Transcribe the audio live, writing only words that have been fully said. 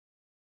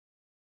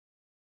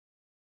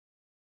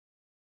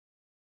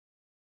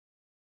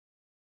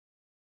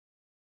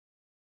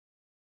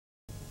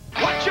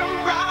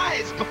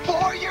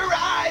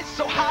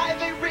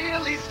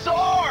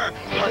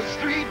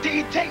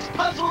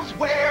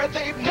where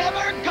they've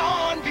never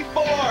gone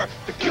before.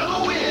 They're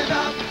going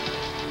up,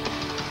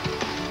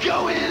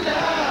 going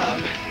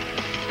up.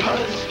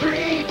 Buzz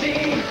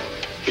 3D,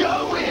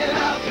 going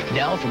up.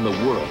 Now from the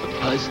world of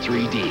Buzz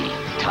 3D,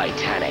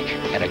 Titanic,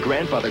 and a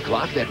grandfather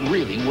clock that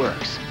really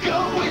works.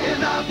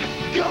 Going up,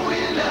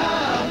 going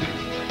up.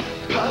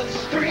 Buzz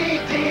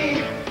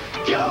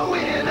 3D,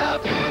 going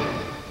up.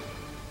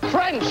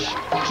 French,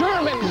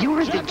 German.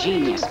 You're the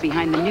genius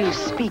behind the new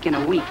Speak in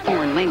a Week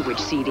foreign language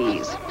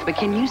CDs. But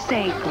can you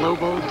say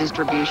global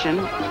distribution?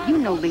 You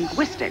know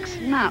linguistics,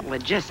 not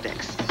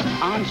logistics.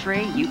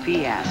 Entree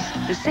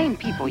UPS. The same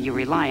people you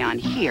rely on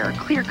here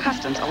clear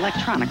customs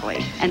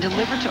electronically and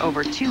deliver to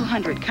over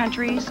 200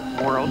 countries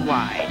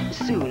worldwide.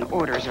 Soon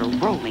orders are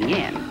rolling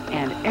in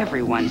and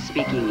everyone's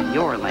speaking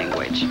your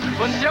language.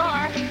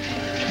 Bonjour.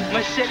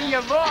 Monsieur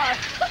Yavor.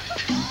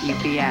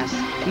 UPS,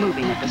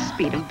 moving at the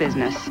speed of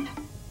business.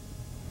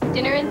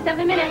 Dinner in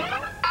 7 minutes.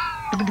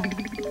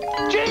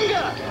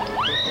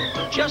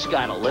 Jenga! Just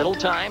got a little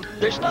time?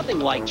 There's nothing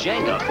like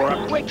Jenga for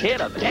a quick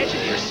hit of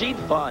edge-of-your-seat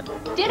fun.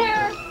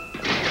 Dinner!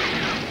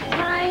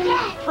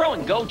 Time! Throw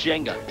and go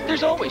Jenga.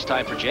 There's always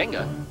time for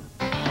Jenga.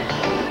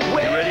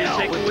 Well, ready to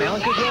take with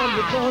Tonka's on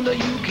your thunder,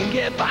 you can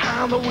get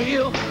behind the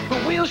wheel. The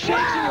wheel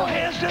shakes in your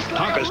hands just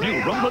like Tonka's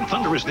new Rumbling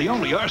Thunder is the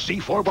only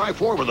RC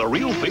 4x4 with a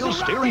real feel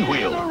steering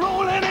wheel.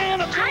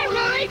 I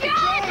really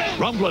got it!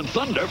 Rumbling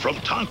Thunder from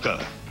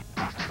Tonka.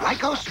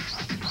 Lycos,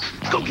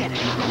 go get it.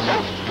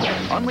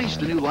 Unleash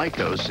the new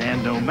Lycos,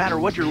 and no matter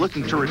what you're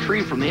looking to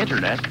retrieve from the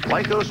internet,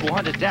 Lycos will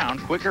hunt it down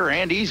quicker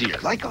and easier.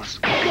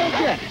 Lycos, go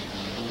get it.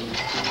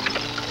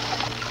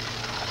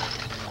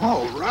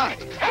 All right.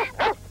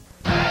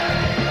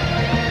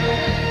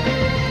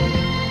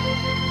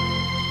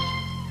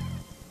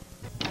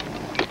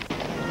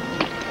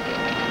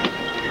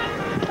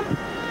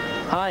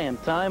 Hi, I'm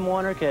Time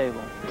Warner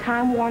Cable.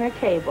 Time Warner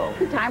Cable.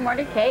 Time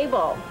Warner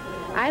Cable.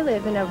 I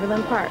live in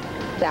Overland Park,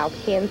 South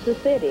Kansas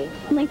City.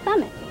 Lake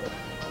Summit.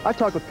 I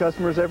talk with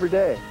customers every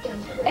day.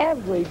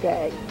 Every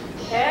day.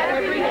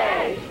 Every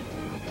day.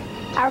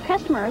 Our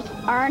customers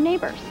are our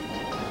neighbors.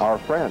 Our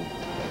friends.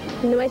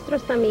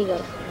 Nuestros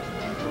amigos.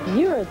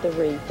 You're the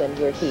reason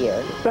we're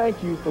here.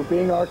 Thank you for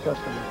being our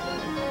customer.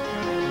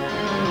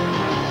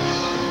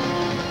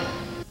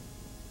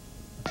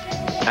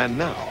 And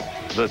now,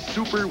 the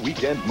Super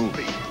Weekend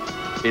Movie.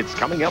 It's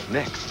coming up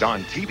next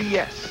on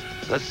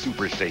TBS, the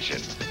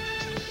Superstation.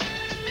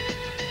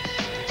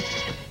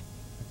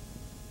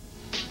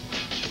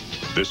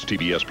 This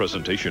TBS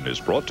presentation is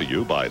brought to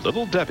you by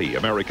Little Debbie,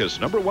 America's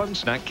 #1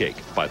 snack cake.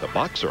 By the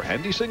box or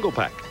handy single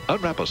pack.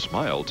 Unwrap a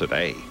smile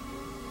today.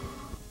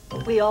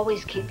 We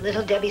always keep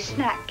Little Debbie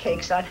snack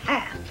cakes on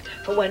hand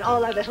for when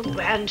all our little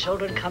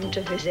grandchildren come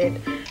to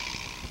visit.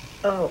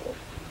 Oh,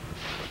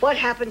 what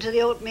happened to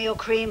the oatmeal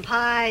cream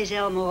pies,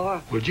 Elmore?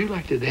 Would you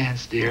like to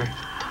dance, dear?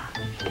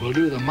 We'll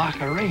do the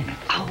Macarena.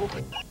 Oh.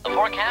 The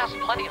forecast,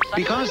 plenty of sun.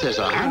 Because there's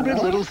 100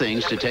 little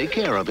things to take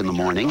care of in the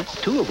morning,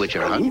 2 of which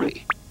are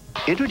hungry.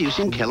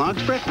 Introducing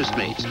Kellogg's Breakfast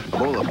Mates, a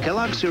bowl of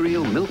Kellogg's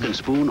cereal, milk, and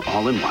spoon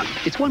all in one.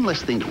 It's one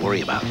less thing to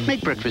worry about.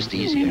 Make breakfast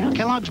easier.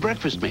 Kellogg's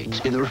Breakfast Mates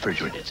in the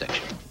refrigerated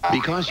section.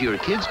 Because your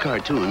kids'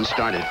 cartoons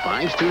start at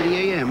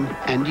 5:30 a.m.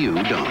 and you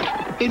don't.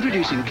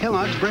 Introducing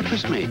Kellogg's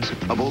Breakfast Mates,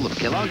 a bowl of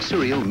Kellogg's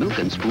cereal, milk,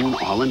 and spoon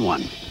all in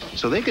one.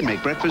 So they can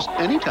make breakfast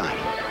anytime.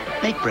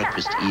 Make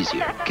breakfast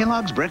easier.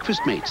 Kellogg's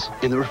Breakfast Mates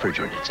in the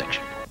refrigerated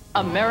section.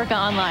 America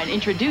Online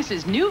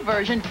introduces new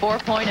version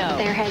 4.0.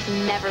 There has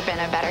never been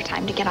a better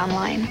time to get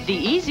online. The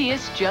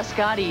easiest just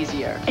got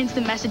easier.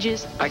 Instant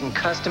messages. I can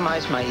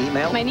customize my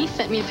email. My niece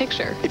sent me a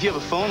picture. If you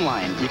have a phone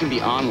line, you can be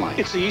online.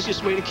 It's the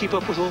easiest way to keep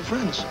up with old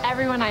friends.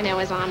 Everyone I know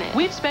is on it.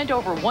 We've spent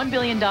over $1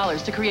 billion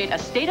to create a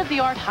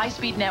state-of-the-art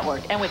high-speed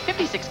network, and with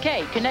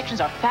 56K,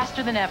 connections are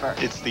faster than ever.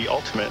 It's the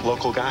ultimate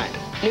local guide.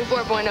 New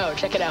 4.0,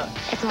 check it out.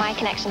 It's my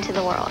connection to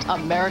the world.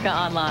 America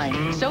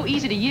Online. So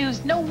easy to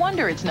use, no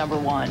wonder it's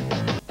 #1.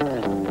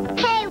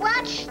 Hey,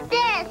 watch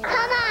this.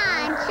 Come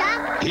on,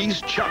 Chuck. He's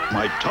Chuck,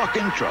 my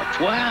talking truck.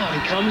 Wow,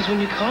 he comes when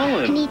you call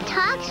him. When he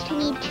talks to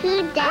me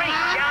too,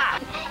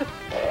 Dad. Great job.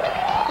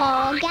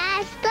 All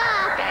gassed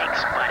up.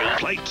 Thanks, buddy.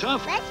 Play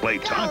tough, play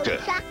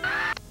Tonka. Chuck.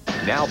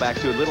 Now back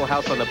to Little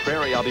House on the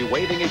Prairie. I'll be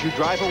waving as you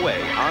drive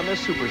away on the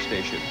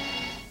Superstation.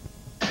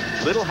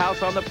 Little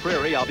House on the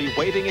Prairie. I'll be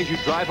waving as you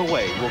drive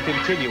away. We'll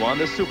continue on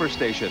the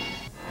Superstation.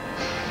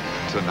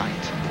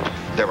 Tonight,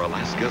 they're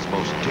Alaska's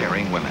most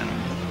daring women.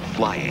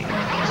 Flying,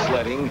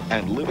 sledding,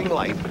 and living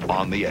life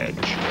on the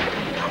edge.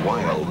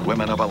 Wild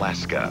Women of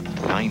Alaska,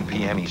 9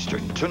 p.m.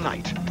 Eastern,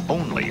 tonight,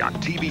 only on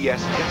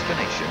TBS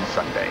Destination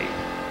Sunday.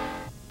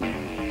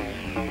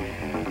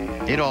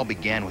 It all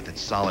began with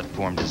its solid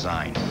form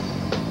design.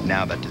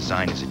 Now that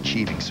design is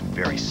achieving some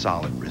very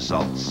solid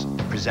results,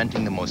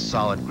 presenting the most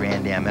solid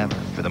Grand Am ever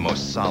for the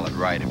most solid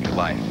ride of your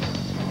life.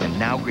 And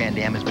now Grand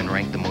Am has been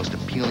ranked the most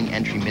appealing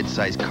entry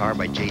midsize car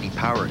by J.D.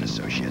 Power and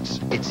Associates.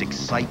 It's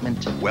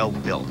excitement,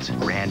 well-built.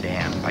 Grand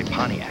Am by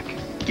Pontiac.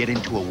 Get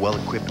into a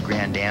well-equipped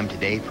Grand Am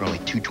today for only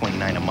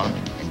 $229 a month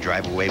and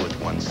drive away with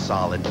one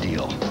solid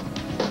deal.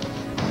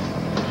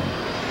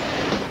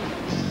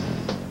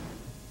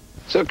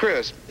 So,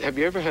 Chris, have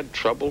you ever had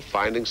trouble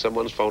finding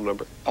someone's phone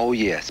number? Oh,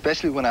 yeah,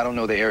 especially when I don't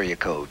know the area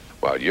code.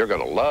 Well, you're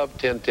going to love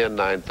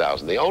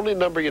 1010-9000, the only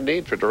number you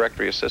need for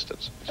directory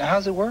assistance. Now,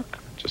 how's it work?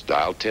 Just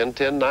dial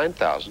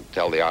 1010-9000,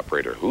 tell the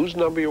operator whose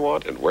number you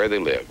want and where they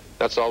live.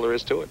 That's all there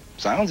is to it.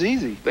 Sounds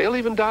easy. They'll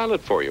even dial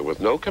it for you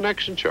with no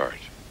connection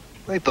charge.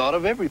 They thought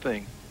of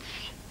everything.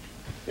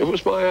 It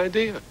was my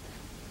idea.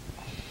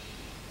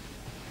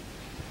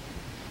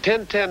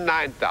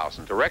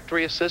 1010-9000,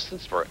 directory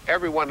assistance for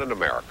everyone in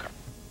America.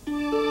 For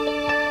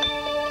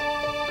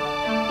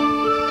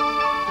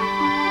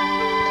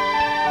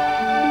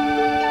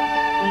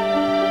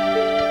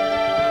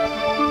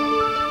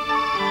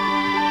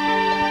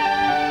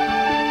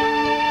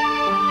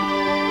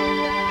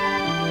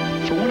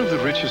one of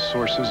the richest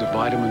sources of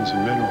vitamins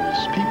and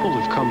minerals, people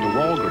have come to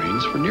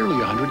Walgreens for nearly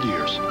 100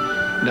 years.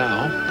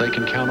 Now, they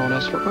can count on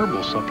us for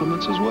herbal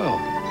supplements as well.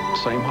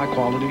 Same high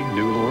quality,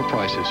 new lower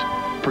prices.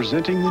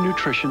 Presenting the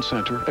Nutrition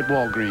Center at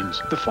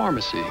Walgreens, the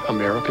pharmacy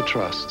America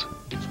trusts.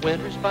 It's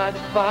winters by the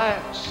fire,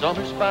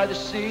 summers by the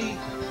sea.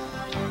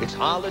 It's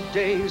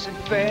holidays and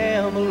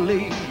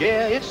family.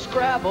 Yeah, it's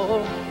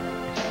Scrabble,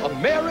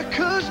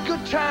 America's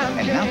good time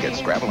and game. Now get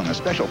Scrabble in a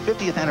special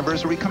 50th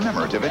anniversary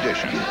commemorative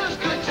edition. America's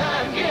good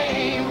time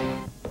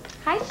game.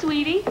 Hi,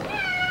 sweetie.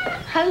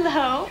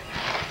 Hello.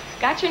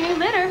 Got your new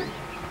litter.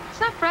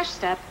 It's not Fresh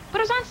Step, but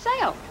it was on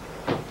sale.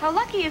 How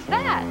lucky is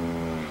that?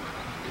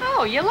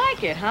 Oh, you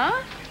like it,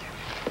 huh?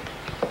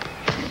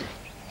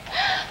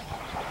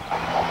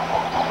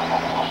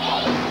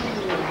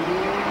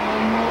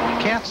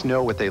 Cats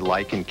know what they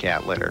like in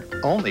cat litter.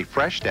 Only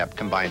Fresh Step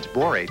combines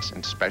borates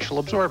and special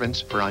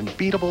absorbents for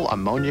unbeatable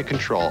ammonia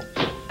control.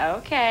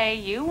 Okay,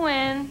 you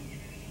win.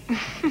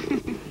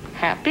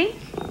 Happy?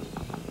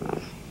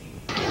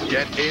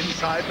 Get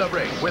inside the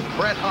ring with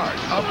Bret Hart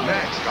up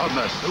next on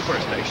the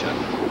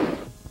Superstation.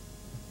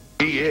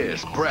 He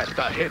is Bret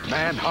the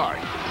Hitman Hart.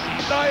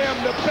 I am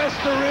the best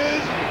there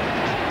is,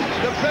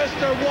 the best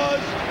there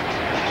was,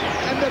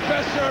 and the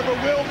best there ever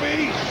will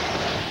be.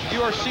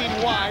 You are seeing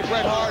why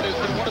Bret Hart has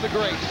been one of the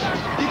greats.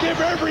 You give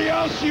every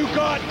ounce you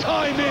got,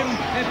 time in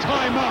and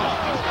time out.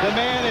 The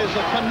man is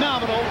a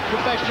phenomenal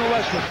professional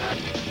wrestler.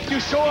 You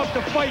show up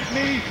to fight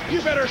me,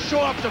 you better show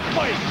up to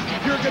fight.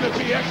 You're going to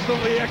be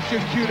excellently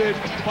executed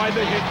by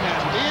the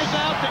Hitman. He is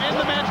out to end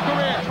the man's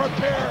career.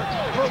 Prepare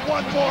for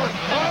one more.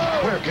 Oh!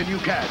 Where can you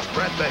catch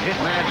Bret the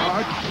Hitman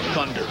Hart?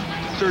 Thunder,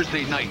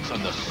 Thursday nights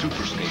on the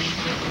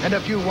Superstation. And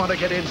if you want to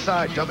get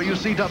inside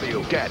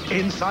WCW, get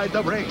Inside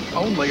the Ring,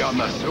 only on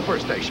the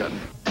Superstation.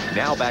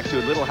 Now back to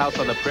Little House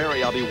on the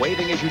Prairie. I'll be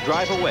waving as you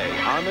drive away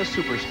on the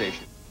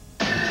Superstation.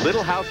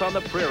 Little House on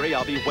the Prairie,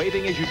 I'll be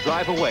waving as you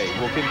drive away.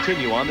 We'll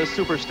continue on the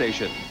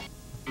Superstation.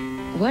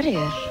 What if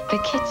the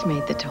kids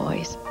made the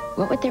toys?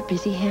 What would their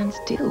busy hands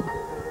do?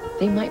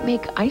 They might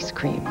make ice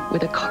cream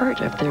with a cart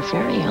of their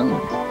very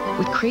own,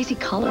 with crazy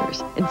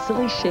colors and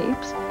silly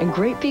shapes and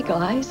great big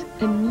eyes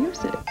and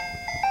music.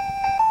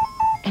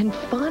 And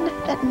fun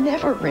that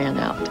never ran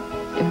out.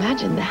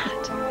 Imagine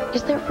that.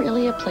 Is there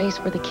really a place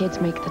where the kids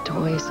make the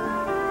toys?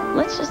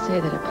 Let's just say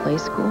that at Play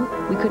School,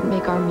 we couldn't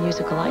make our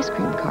musical ice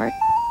cream cart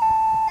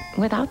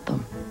without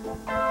them.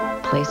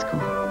 Play School.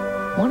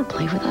 Want to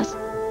play with us?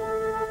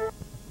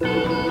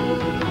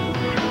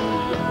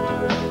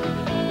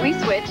 We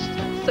switched.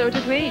 So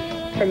did we.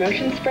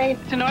 Promotion spray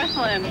to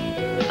Northland.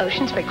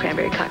 Ocean Spray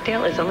Cranberry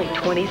Cocktail is only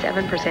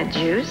 27%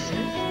 juice.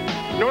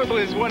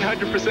 Northland is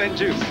 100%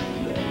 juice.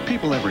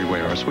 People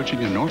everywhere are switching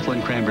to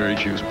Northland Cranberry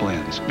Juice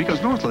blends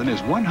because Northland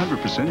is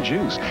 100%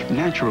 juice,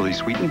 naturally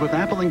sweetened with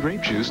apple and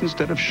grape juice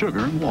instead of sugar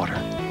and water.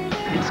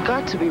 It's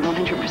got to be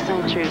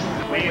 100% juice.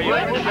 We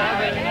wouldn't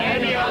have it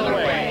any other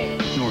way.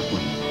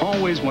 Northland,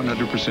 always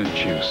 100%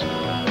 juice.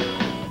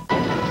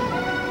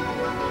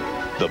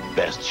 The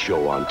best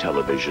show on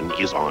television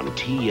is on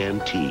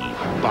TNT,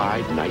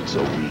 5 nights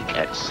a week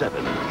at 7.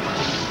 ER.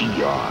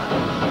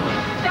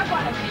 Step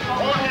on it, people.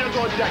 All hands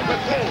on deck.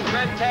 Let's go.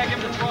 Red tag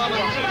him to throttle.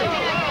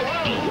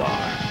 ER.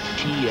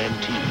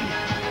 TNT,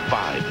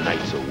 5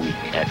 nights a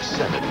week at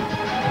 7.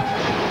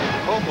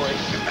 Oh, boy.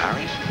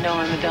 Harry? No,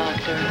 I'm a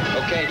doctor.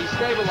 Okay, he's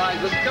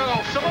stabilized. Let's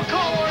go. Someone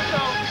call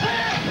ortho.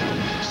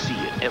 See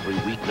it every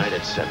weeknight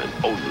at 7,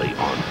 only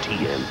on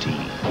TNT.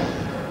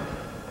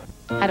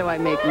 How do I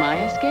make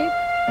my escape?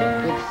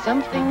 With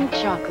something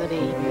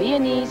chocolatey.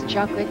 Viennese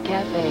Chocolate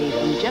Cafe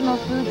from General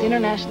Foods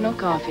International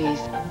Coffees.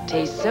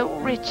 Tastes so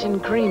rich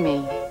and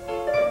creamy.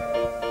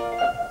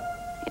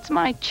 It's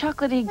my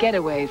chocolatey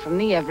getaway from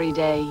the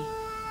everyday.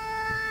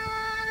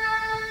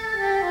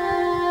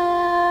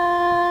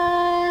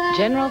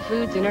 General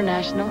Foods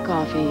International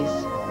Coffees.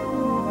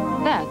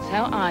 That's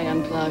how I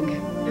unplug.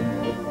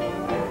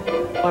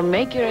 Or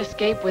make your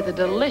escape with a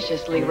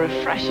deliciously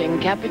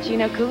refreshing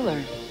cappuccino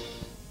cooler.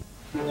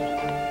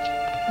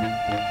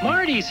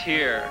 Marty's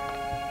here.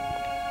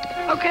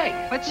 Okay,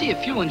 let's see a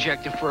fuel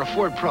injector for a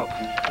Ford Probe.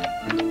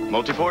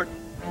 Multiport?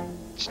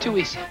 It's too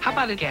easy. How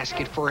about a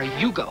gasket for a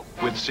Yugo?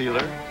 With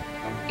sealer?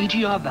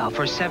 EGR valve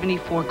for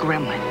 74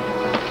 Gremlin.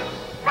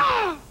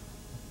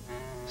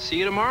 See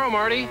you tomorrow,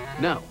 Marty.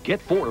 Now,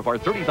 get 4 of our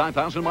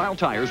 35,000-mile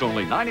tires,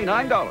 only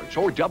 $99,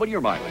 or double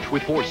your mileage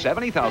with 4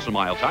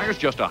 70,000-mile tires,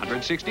 just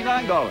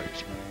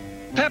 $169.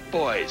 Pep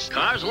Boys.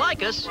 Cars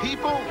like us.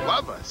 People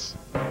love us.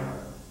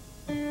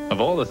 Of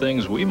all the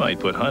things we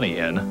might put honey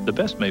in, the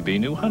best may be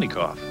new Honey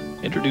Cough.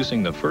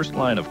 Introducing the first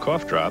line of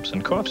cough drops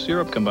and cough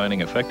syrup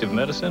combining effective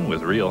medicine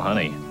with real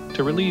honey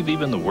to relieve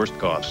even the worst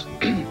coughs.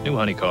 New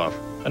Honey Cough,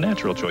 a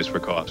natural choice for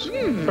coughs.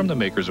 From the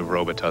makers of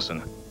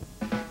Robitussin.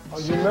 Oh,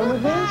 you remember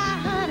this?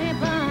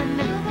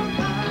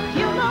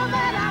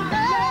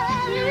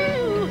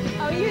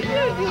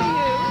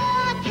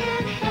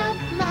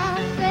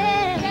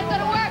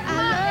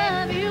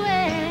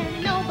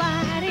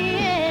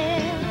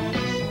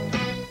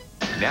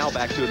 Now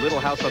back to Little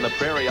House on the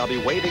Prairie. I'll be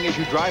waving as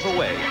you drive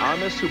away on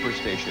the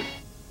Superstation.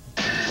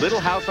 Little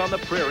House on the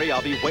Prairie.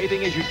 I'll be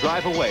waving as you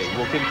drive away.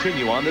 We'll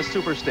continue on the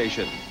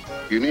Superstation.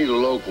 You need a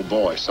local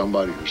boy,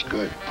 somebody who's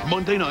good.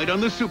 Monday night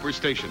on the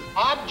Superstation.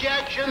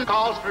 Objection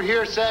calls for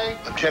hearsay.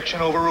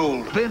 Objection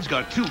overruled. Ben's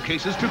got 2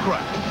 cases to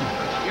crack.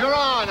 Your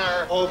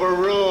Honor,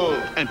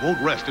 overruled. And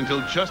won't rest until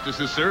justice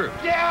is served.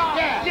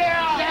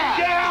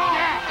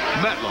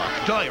 Matlock,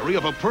 Diary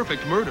of a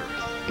Perfect Murder.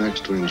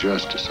 Next to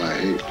injustice, I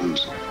hate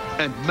losing.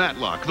 And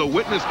Matlock, the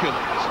Witness Killers.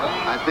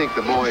 I think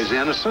the boy's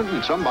innocent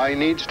and somebody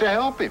needs to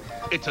help him.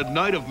 It's a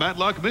night of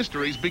Matlock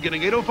mysteries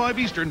beginning 8:05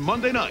 Eastern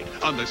Monday night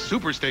on the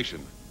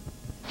Superstation.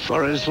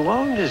 For as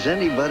long as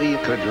anybody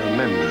could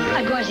remember,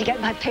 I'm going to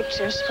get my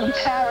pictures from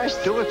Paris.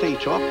 Dorothy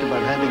talked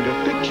about having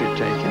her picture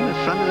taken in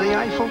front of the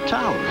Eiffel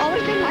Tower.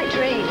 Always been my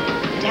dream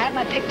to have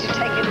my picture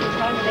taken in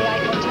front of the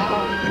Eiffel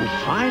Tower. And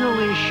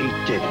finally she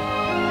did it.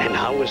 And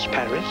how was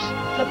Paris?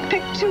 The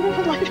picture of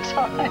a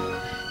lifetime.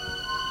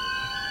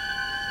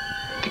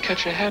 To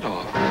cut your head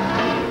off.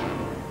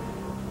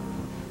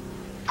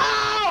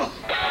 Oh!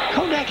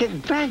 Kodak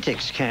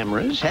Advantix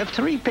cameras have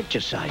 3 picture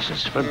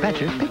sizes for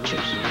better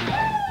pictures.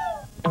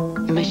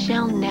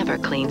 Michelle never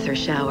cleans her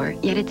shower,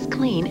 yet it's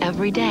clean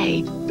every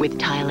day with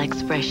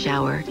Tilex Fresh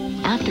Shower.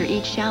 After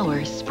each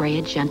shower, spray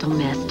a gentle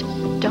mist.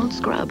 Don't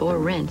scrub or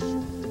rinse.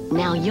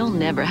 Now you'll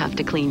never have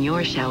to clean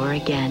your shower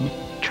again.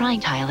 Try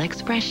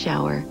Tilex Fresh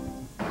Shower.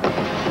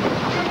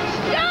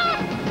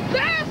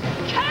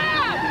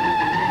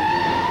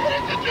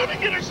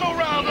 Get her so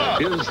riled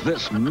up. Is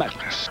this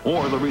madness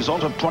or the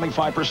result of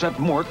 25%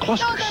 more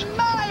clusters?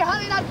 No,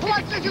 honey, not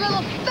clusters, you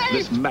little thief!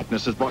 This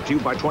madness is brought to you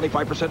by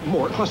 25%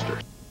 more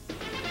clusters.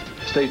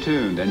 Stay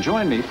tuned and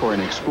join me for an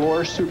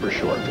Explore Super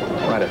Short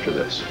right after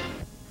this.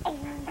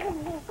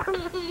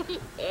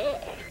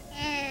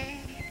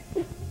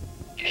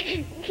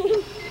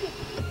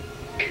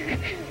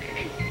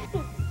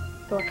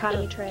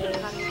 Thoracotomy tray,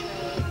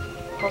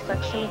 pulse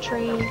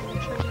oximetry,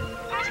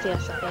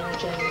 CSF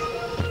antigens.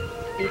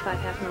 B5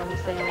 half normal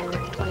saline,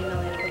 20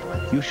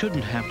 milliliters. You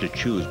shouldn't have to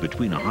choose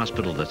between a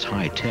hospital that's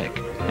high-tech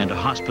and a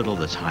hospital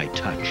that's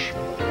high-touch.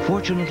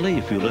 Fortunately,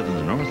 if you live in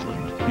the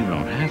Northland, you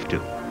don't have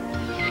to.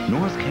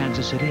 North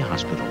Kansas City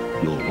Hospital.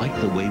 You'll like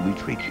the way we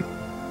treat you.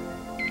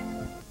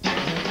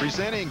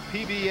 Presenting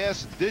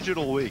PBS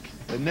Digital Week,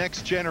 the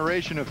next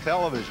generation of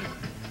television.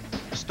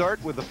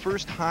 Start with the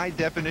first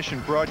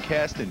high-definition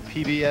broadcast in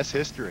PBS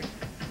history.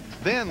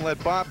 Then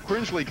let Bob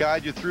Cringley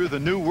guide you through the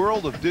new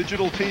world of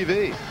digital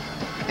TV.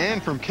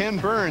 And from Ken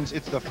Burns,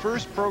 it's the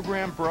first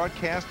program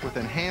broadcast with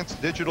enhanced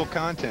digital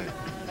content.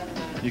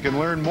 You can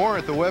learn more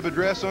at the web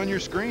address on your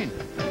screen.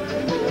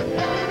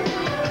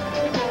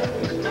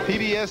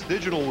 PBS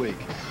Digital Week.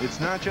 It's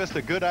not just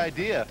a good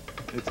idea,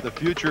 it's the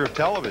future of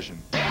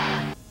television.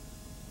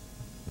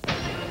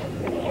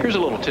 Here's a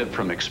little tip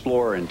from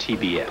Explorer and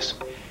TBS.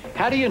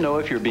 How do you know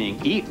if you're being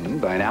eaten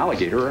by an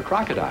alligator or a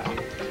crocodile?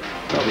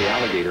 Well, the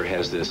alligator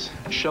has this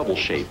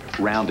shovel-shaped,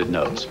 rounded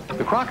nose.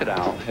 The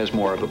crocodile has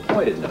more of a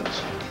pointed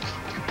nose,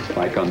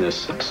 like on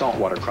this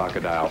saltwater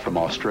crocodile from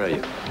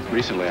Australia.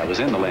 Recently, I was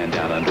in the land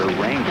down under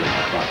wrangling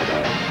a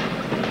crocodile.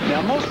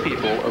 Now, most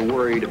people are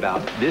worried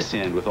about this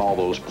end with all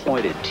those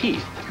pointed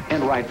teeth,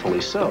 and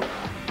rightfully so.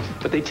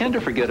 But they tend to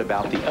forget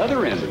about the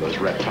other end of those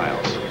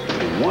reptiles.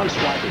 And one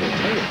swipe of the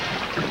tail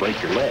can break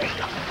your leg.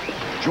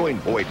 Join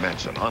Boyd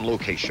Manson on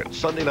location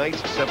Sunday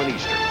nights, 7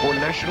 Eastern for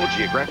National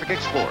Geographic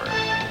Explorer.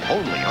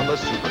 Only on the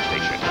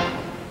Superstation.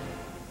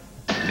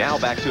 Now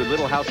back to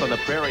Little House on the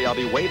Prairie. I'll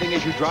be waving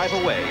as you drive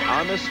away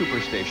on the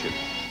Superstation.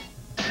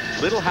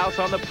 Little House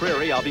on the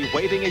Prairie. I'll be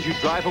waving as you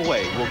drive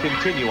away. We'll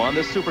continue on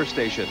the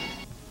Superstation.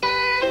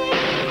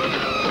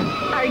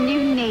 Our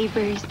new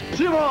neighbors.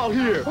 See them all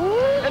here.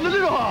 And the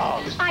little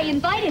hogs. I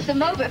invited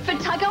them over for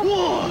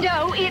tug-of-war.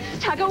 No,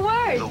 it's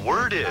tug-of-war. The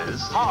word is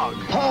hog.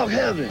 Hog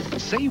heaven.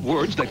 Say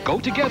words that go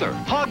together.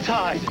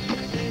 Hog-tied.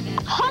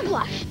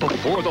 Hogwash.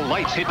 Before the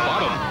lights hit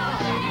bottom.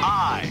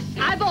 Eye.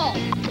 Eyeball.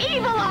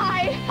 Evil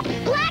eye.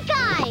 Black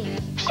eye.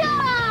 Sure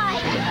eye.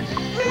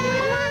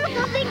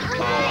 Something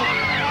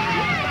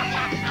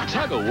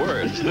Tug of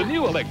Words, the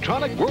new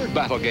electronic word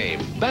battle game.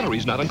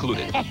 Batteries not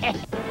included.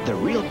 The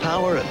real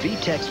power of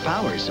VTech's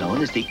Power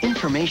Zone is the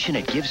information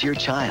it gives your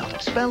child.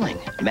 Spelling,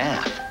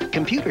 math,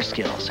 computer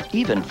skills,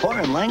 even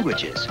foreign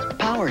languages.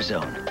 Power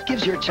Zone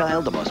gives your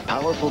child the most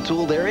powerful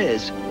tool there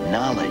is,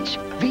 knowledge.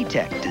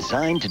 VTech,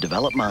 designed to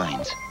develop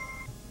minds.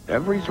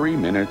 Every 3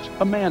 minutes,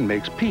 a man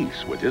makes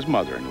peace with his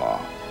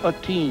mother-in-law. A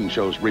teen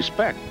shows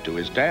respect to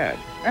his dad.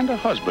 And a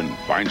husband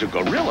finds a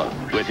gorilla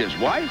with his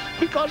wife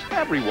because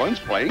everyone's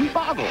playing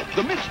Boggle,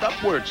 the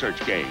mixed-up word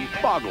search game.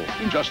 Boggle.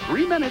 In just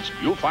 3 minutes,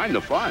 you'll find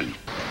the fun.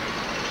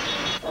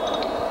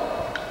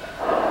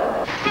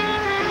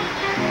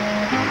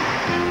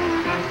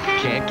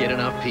 Can't get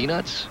enough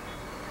peanuts?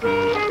 Get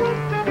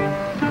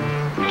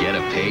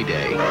a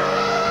payday.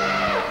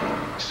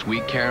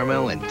 Sweet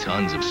caramel and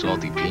tons of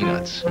salty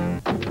peanuts.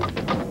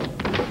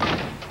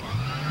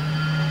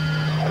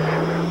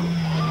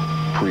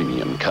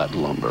 Premium cut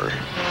lumber.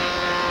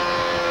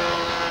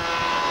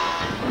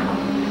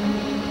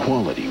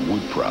 Quality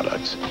wood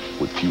products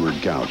with fewer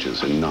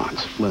gouges and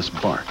knots, less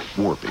bark,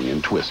 warping,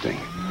 and twisting.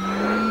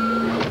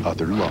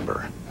 Other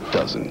lumber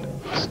doesn't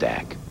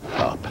stack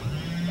up.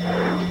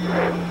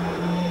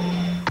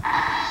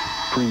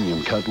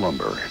 Premium cut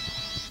lumber.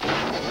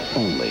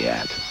 Only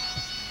at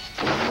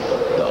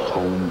the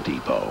Home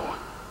Depot.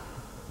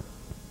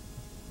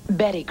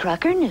 Betty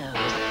Crocker knows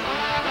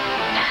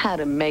how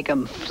to make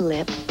 'em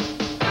flip.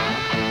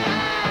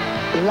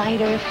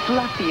 Lighter,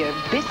 fluffier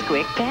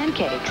Bisquick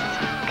pancakes.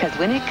 Because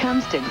when it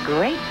comes to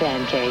great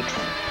pancakes,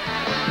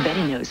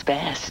 Betty knows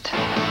best.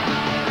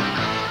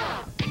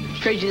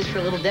 Trade you this for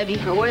a little Debbie.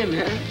 Oh, wait a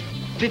minute.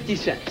 50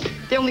 cents.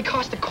 They only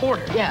cost a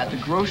quarter. Yeah, at the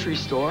grocery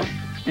store.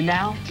 And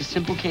now, it's a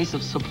simple case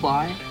of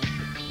supply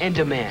and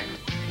demand.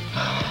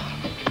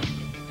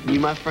 You,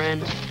 my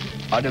friend,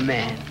 are the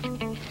man.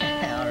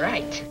 All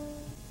right.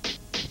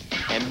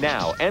 And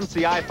now,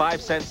 MCI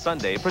 5-Cent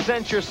Sunday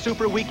presents your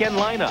Super Weekend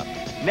lineup.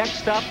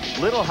 Next up,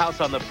 Little House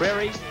on the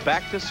Prairie,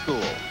 Back to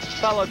School.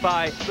 Followed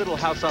by Little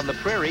House on the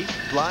Prairie,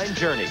 Blind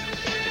Journey.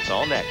 It's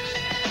all next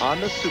on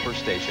the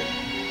Superstation.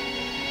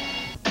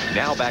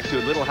 Now back to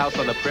Little House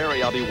on the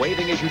Prairie, I'll be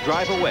waving as you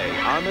drive away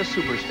on the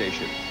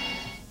Superstation.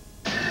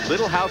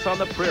 Little House on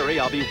the Prairie,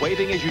 I'll be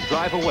waving as you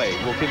drive away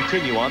will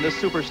continue on the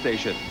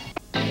Superstation.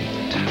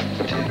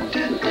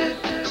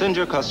 Send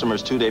your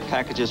customers 2-day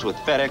packages with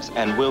FedEx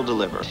and we'll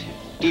deliver,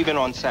 even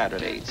on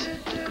Saturdays,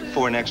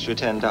 for an extra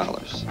 $10.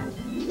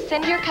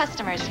 Send your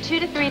customers 2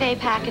 to 3 day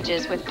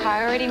packages with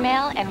priority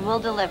mail and we'll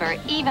deliver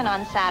even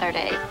on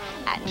Saturdays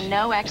at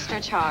no extra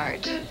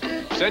charge.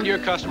 Send your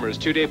customers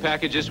 2-day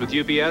packages with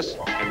UPS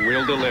and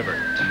we'll deliver.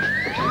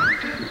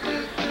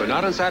 But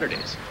not on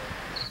Saturdays.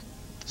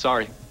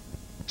 Sorry.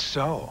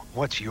 So,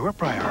 what's your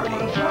priority?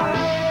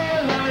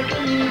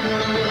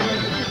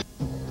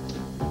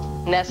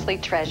 Nestle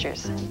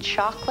Treasures,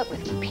 chocolate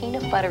with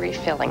peanut buttery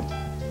filling.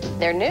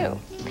 They're new,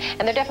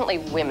 and they're definitely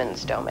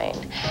women's domain.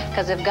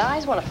 Because if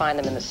guys want to find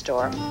them in the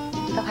store,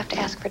 they'll have to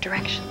ask for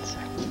directions.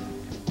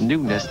 New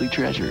Nestle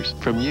Treasures,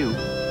 from you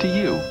to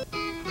you.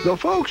 The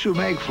folks who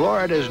make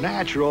Florida's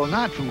natural,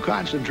 not from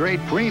concentrate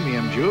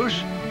premium juice,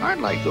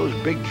 aren't like those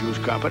big juice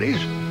companies.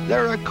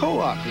 They're a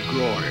co-op of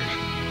growers.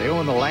 They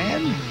own the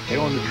land, they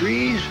own the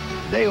trees,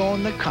 they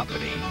own the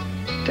company.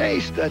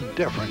 Taste the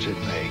difference it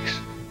makes.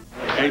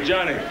 Hey,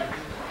 Johnny,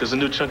 there's a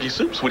new Chunky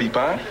Soup, Sweetie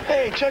Pie.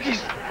 Hey,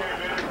 Chunky's.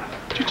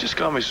 Did you just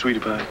call me Sweetie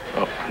Pie?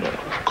 Oh, no,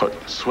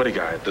 Sweaty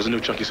Guy. There's a new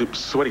Chunky Soup,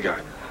 Sweaty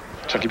Guy.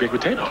 Chunky baked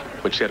potato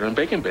with cheddar and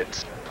bacon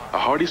bits. A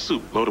hearty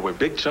soup loaded with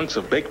big chunks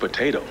of baked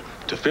potato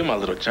to fill my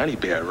little Johnny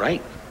bear,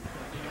 right?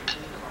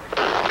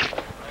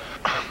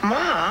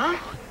 Mom?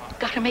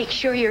 Gotta make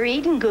sure you're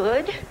eating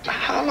good.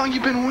 How long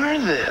you been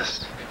wearing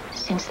this?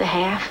 Since the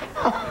half.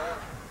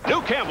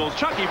 New Campbell's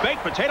Chunky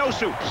Baked Potato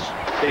Soups.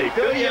 They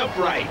fill you up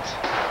right.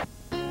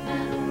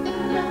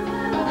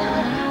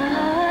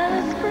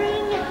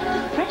 Spring,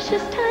 the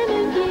freshest time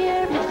of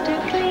year. Mr.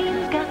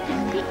 Clean's got the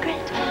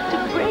secret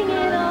to bring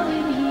it all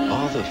in here.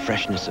 All the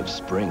freshness of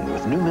spring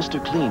with new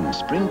Mr. Clean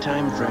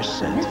Springtime Fresh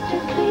Scent.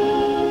 Mr.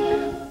 Clean.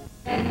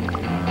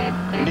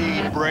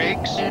 Need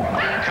brakes?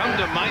 Come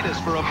to Midas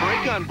for a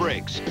break on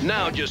brakes.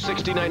 Now just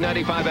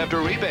 $69.95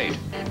 after rebate.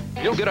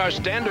 You'll get our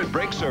standard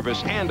brake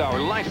service and our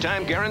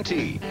lifetime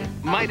guarantee.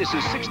 Midas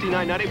is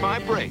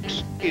 $69.95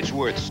 brakes. It's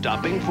worth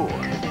stopping for.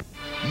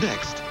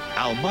 Next,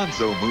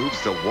 Almanzo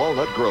moves to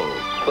Walnut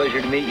Grove.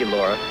 Pleasure to meet you,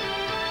 Laura.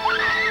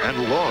 And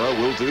Laura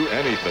will do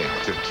anything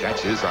to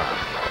catch his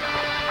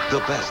eye. The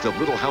best of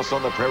Little House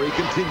on the Prairie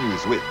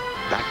continues with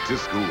Back to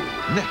School,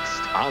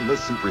 next on the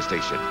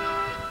Superstation.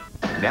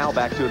 Now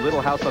back to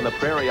Little House on the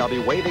Prairie, I'll be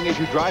waving as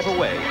you drive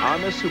away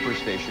on the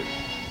Superstation.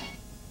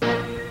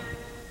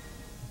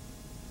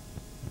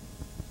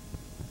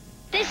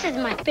 This is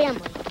my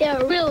family.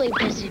 They're really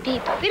busy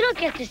people. We don't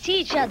get to see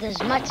each other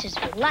as much as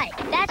we like.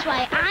 That's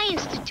why I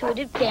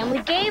instituted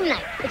Family Game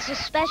Night. It's a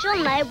special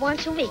night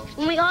once a week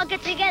when we all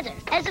get together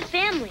as a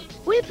family.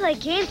 We play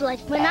games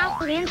like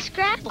Monopoly and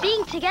Scrabble.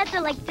 Being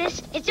together like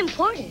this, it's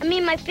important. I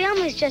mean, my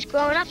family's just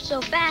growing up so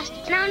fast,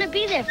 and I want to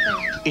be there for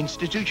them.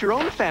 Institute your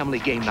own Family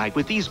Game Night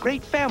with these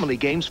great family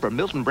games from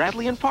Milton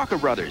Bradley and Parker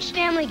Brothers.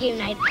 Family Game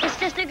Night. It's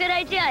just a good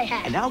idea I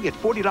had. And now get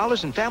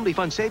 $40 in Family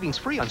Fun savings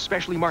free on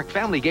specially marked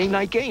Family Game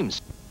Night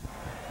games.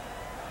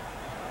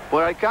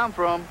 Where I come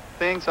from,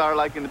 things are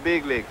like in the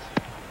big leagues,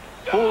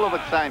 full of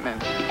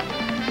excitement.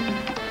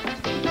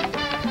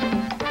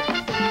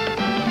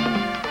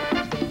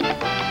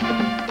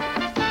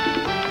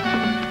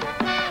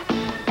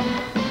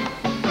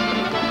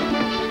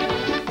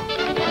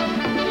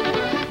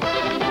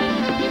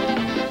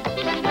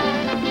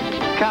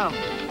 Come,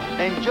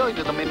 enjoy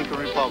the Dominican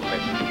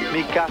Republic.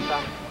 Mi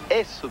casa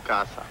es su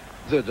casa.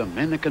 The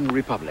Dominican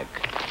Republic.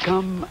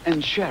 Come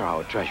and share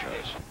our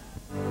treasures.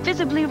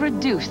 Visibly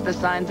reduce the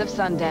signs of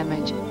sun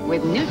damage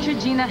with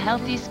Neutrogena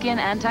Healthy Skin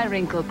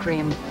Anti-Wrinkle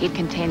Cream. It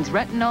contains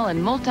retinol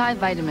and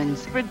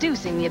multivitamins,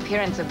 reducing the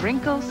appearance of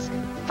wrinkles,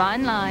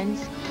 fine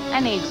lines,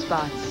 and age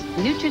spots.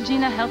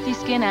 Neutrogena Healthy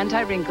Skin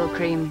Anti-Wrinkle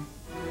Cream.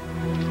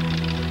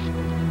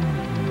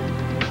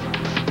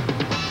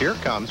 Here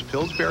comes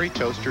Pillsbury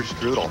Toaster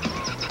Strudel.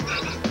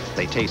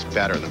 They taste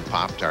better than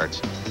Pop-Tarts.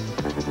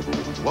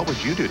 What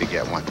would you do to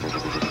get one?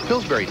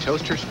 Pillsbury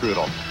Toaster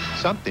Strudel.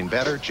 Something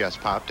better just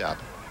popped up.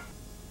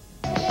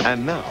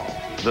 And now,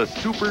 the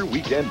Super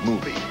Weekend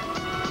Movie.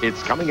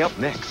 It's coming up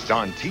next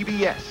on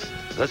TBS,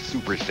 the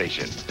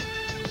Superstation.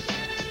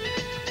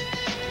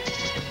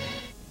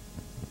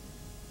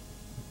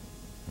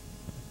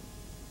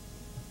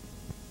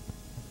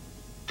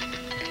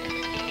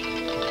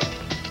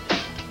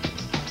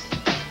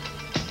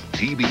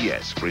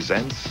 TBS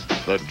presents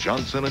the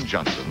Johnson &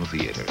 Johnson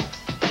Theater.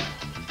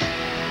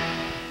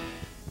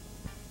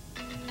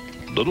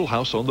 Little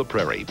House on the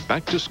Prairie,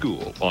 Back to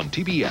School on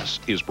TBS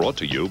is brought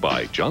to you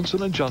by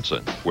Johnson &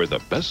 Johnson, where the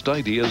best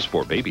ideas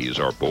for babies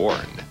are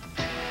born.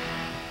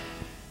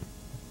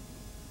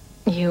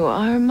 You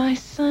are my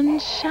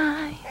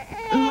sunshine,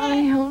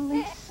 my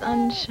only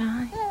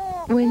sunshine.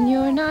 When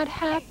you're not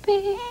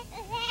happy,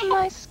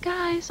 my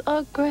skies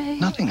are gray.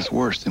 Nothing's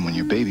worse than when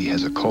your baby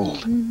has a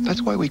cold.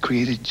 That's why we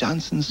created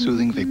Johnson's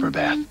Soothing Vapor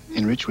Bath,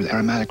 enriched with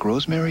aromatic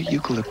rosemary,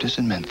 eucalyptus,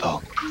 and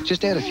menthol.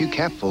 Just add a few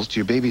capfuls to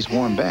your baby's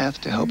warm bath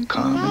to help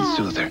calm and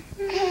soothe her.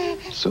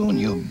 Soon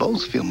you'll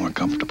both feel more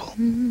comfortable.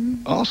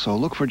 Also,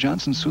 look for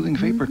Johnson's Soothing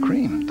Vapor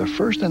Cream, the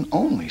first and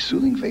only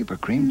soothing vapor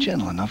cream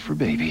gentle enough for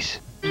babies.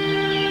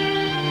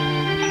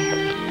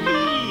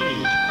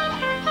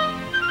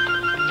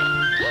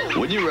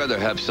 Wouldn't you rather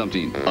have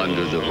something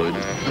under the hood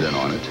than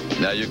on it?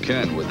 Now you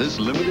can with this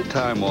limited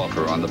time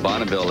offer on the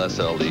Bonneville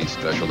SLE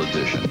Special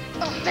Edition.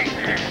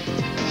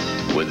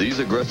 With these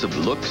aggressive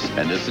looks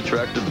and this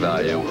attractive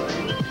value,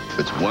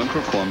 it's one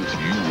performance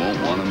you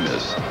won't want to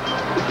miss.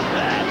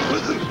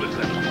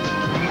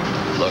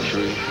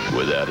 Luxury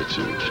with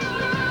attitude.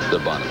 The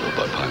Bonneville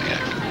by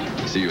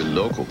Pontiac. See your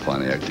local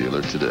Pontiac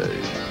dealer today.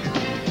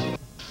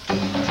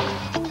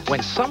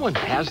 When someone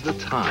has the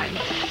time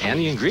and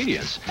the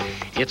ingredients,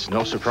 it's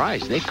no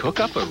surprise they cook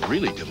up a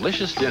really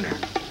delicious dinner.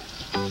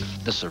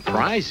 The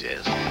surprise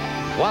is,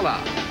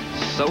 voila,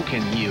 so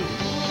can you.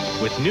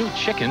 With new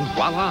chicken,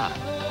 voila.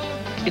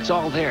 It's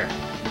all there.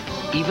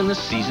 Even the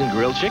seasoned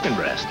grilled chicken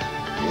breast.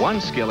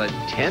 One skillet,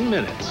 10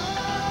 minutes.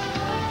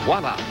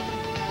 Voila.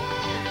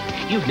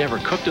 You've never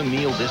cooked a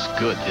meal this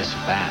good, this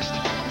fast.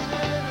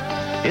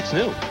 It's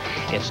new.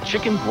 It's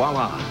chicken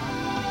voila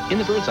in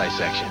the bird's eye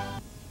section.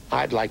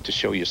 I'd like to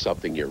show you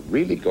something you're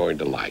really going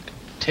to like.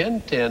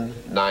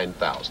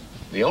 1010-9000.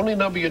 The only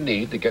number you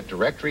need to get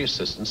directory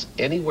assistance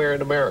anywhere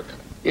in America.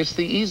 It's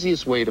the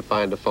easiest way to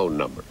find a phone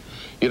number.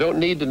 You don't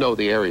need to know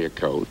the area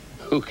code.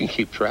 Who can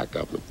keep track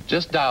of them?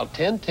 Just dial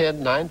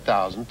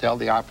 1010-9000, tell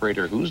the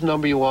operator whose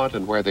number you want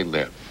and where they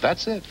live.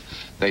 That's it.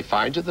 They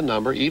find you the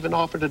number, even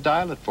offer to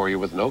dial it for you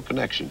with no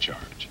connection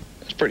charge.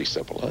 It's pretty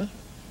simple, huh?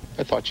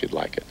 I thought you'd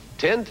like it.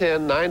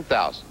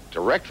 1010-9000.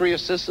 Directory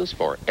assistance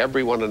for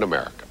everyone in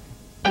America.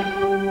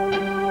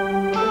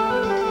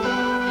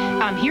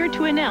 I'm here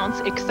to announce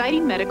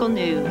exciting medical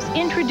news.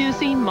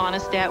 Introducing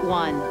Monistat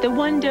 1, the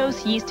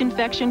one-dose yeast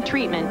infection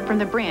treatment from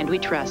the brand we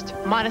trust.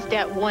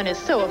 Monistat 1 is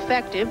so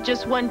effective,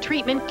 just one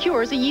treatment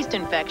cures a yeast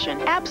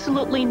infection.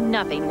 Absolutely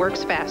nothing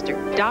works faster.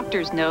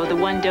 Doctors know the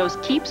one dose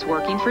keeps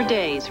working for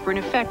days for an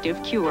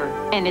effective cure.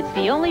 And it's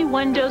the only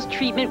one-dose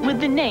treatment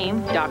with the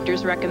name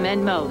doctors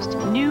recommend most.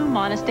 New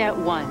Monistat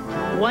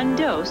 1. One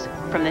dose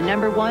from the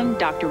 #1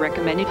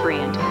 doctor-recommended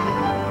brand.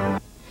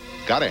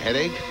 Got a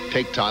headache?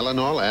 Take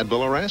Tylenol, Advil,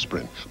 or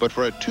aspirin. But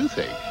for a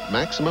toothache,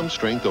 Maximum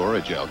Strength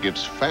Oragel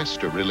gives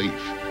faster relief.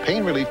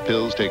 Pain relief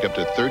pills take up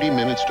to 30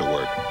 minutes to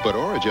work, but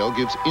Oragel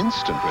gives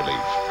instant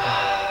relief.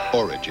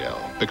 Oragel,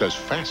 because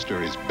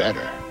faster is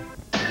better.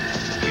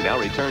 We now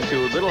return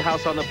to Little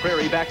House on the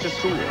Prairie Back to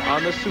School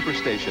on the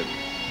Superstation.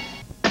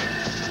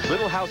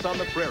 Little House on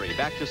the Prairie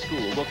Back to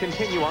School will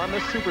continue on the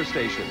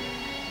Superstation.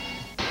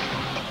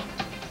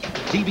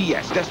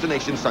 TBS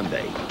Destination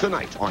Sunday.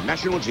 Tonight on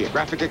National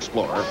Geographic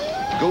Explorer,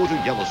 go to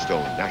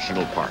Yellowstone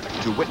National Park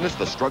to witness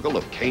the struggle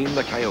of Cain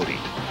the Coyote,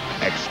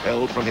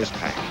 expelled from his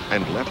pack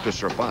and left to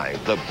survive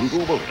the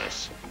brutal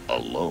wilderness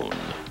alone.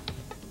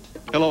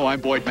 Hello,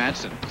 I'm Boyd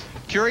Matson.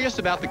 Curious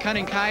about the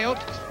cunning coyote?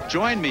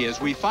 Join me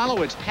as we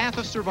follow its path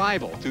of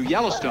survival through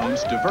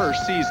Yellowstone's diverse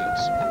seasons.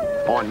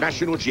 On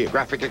National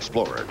Geographic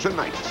Explorer,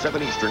 tonight,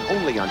 7 Eastern,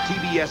 only on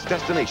TBS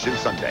Destination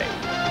Sunday.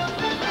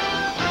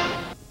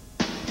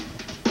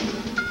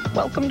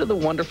 Welcome to the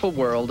wonderful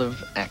world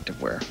of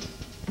activewear.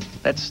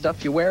 That's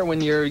stuff you wear when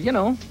you're,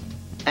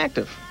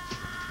 active.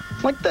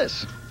 Like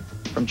this,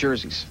 from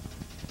Jerseys.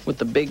 With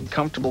the big,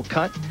 comfortable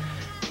cut,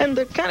 and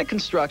the kind of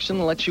construction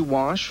that lets you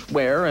wash,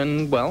 wear,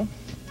 and, well,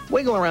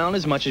 wiggle around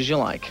as much as you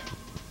like.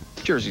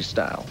 Jersey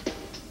style.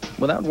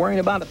 Without worrying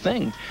about a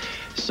thing.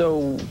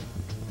 So,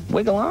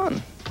 wiggle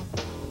on,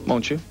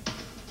 won't you?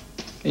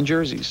 In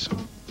Jerseys.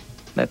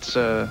 That's,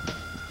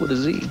 with a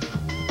Z.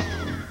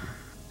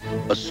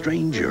 A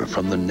stranger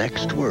from the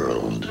next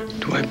world.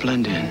 Do I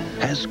blend in?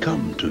 Has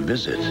come to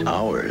visit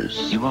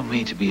ours. You want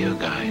me to be your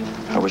guide?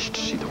 I wish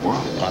to see the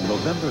world. On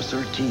November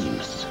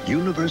 13th,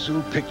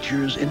 Universal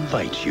Pictures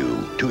invites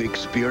you to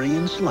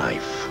experience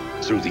life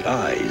through the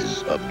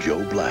eyes of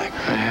Joe Black.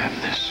 I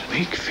have this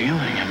weak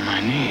feeling in my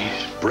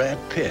knees. Brad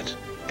Pitt,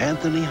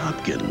 Anthony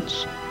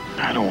Hopkins.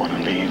 I don't want to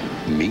leave.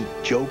 Meet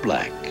Joe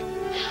Black.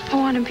 I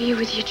want to be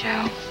with you,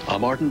 Joe. A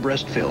Martin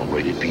Brest film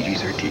rated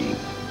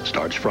PG-13.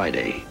 Starts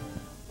Friday.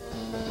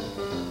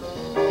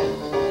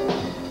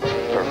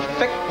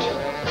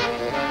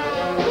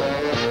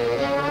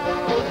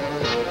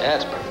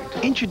 That's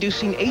perfect.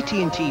 Introducing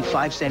AT&T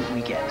 5-cent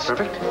weekends.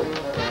 Perfect.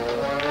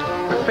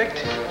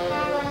 Perfect.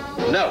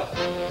 No.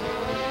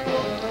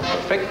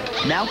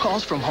 Perfect. Now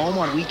calls from home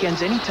on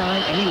weekends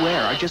anytime,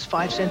 anywhere are just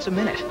 5 cents a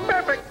minute.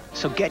 Perfect.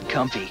 So get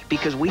comfy,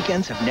 because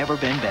weekends have never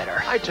been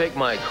better. I take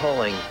my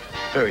calling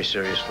very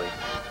seriously.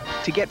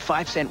 To get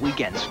 5-cent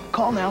weekends,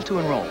 call now to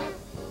enroll.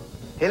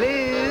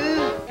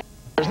 Hello?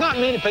 There's not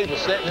many people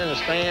sitting in the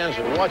stands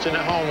or watching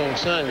at home on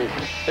Sunday.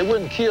 They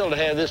wouldn't kill to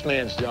have this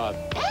man's job.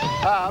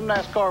 Hi, I'm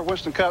NASCAR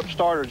Winston Cup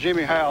starter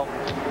Jimmy Howell.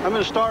 I'm in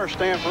the starter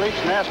stand for each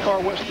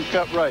NASCAR Winston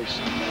Cup race.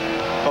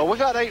 We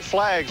got 8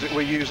 flags that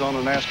we use on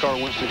the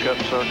NASCAR Winston Cup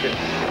circuit.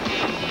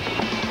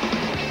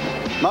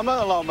 My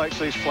mother-in-law makes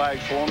these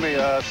flags for me,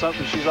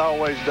 something she's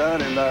always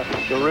done, and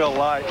they're real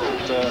light.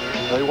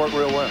 They work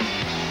real well.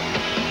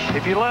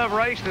 If you love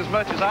racing as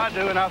much as I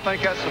do, and I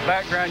think that's the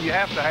background you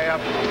have to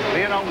have,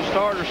 being on the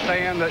starter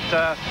stand,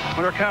 that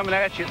when they're coming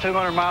at you at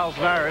 200 miles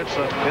an hour, it's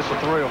a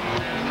thrill.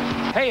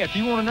 Hey, if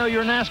you want to know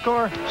your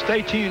NASCAR,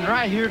 stay tuned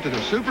right here to the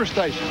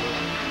Superstation.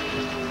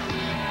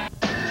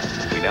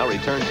 We now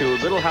return to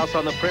Little House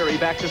on the Prairie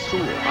Back to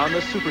School on the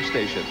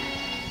Superstation.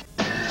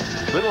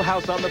 Little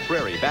House on the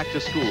Prairie Back to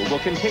School will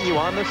continue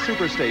on the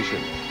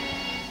Superstation.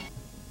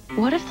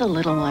 What if the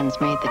little ones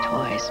made the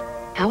toys?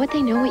 How would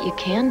they know what you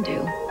can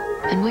do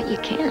and what you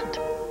can't?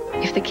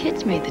 If the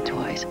kids made the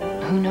toys,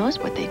 who knows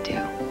what they'd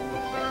do?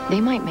 They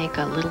might make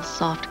a little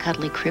soft,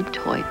 cuddly crib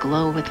toy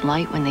glow with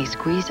light when they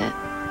squeeze it,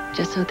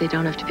 just so they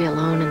don't have to be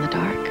alone in the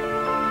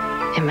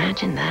dark.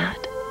 Imagine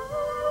that.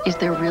 Is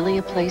there really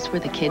a place where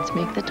the kids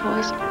make the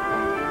toys?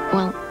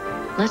 Well,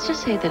 let's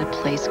just say that at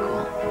play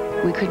school,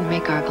 we couldn't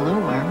make our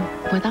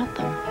glowworm without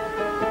them.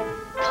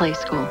 Play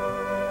school.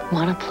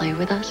 Want to play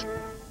with us?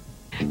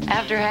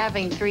 After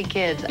having 3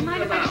 kids,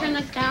 Mind if I turn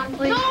this down,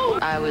 please? No!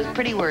 I was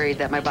pretty worried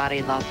that my body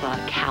had lost a lot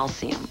of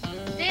calcium.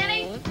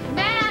 Danny?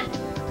 Matt?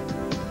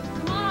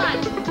 Come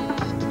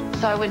on.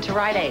 So I went to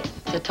Rite Aid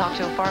to talk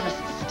to a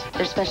pharmacist.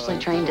 They're specially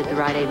trained at the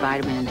Rite Aid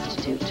Vitamin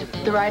Institute.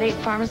 The Rite Aid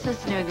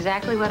pharmacist knew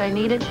exactly what I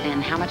needed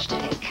and how much to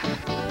take.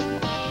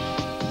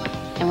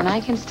 And when I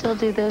can still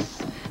do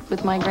this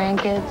with my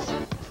grandkids,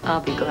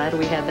 I'll be glad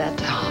we had that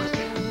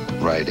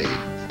talk. Rite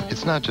Aid.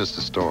 It's not just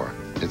a store.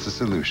 It's a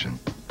solution.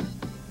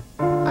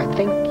 I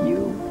think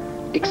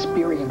you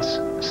experience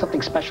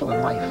something special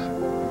in life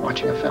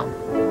watching a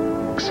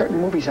film. Certain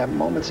movies have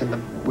moments in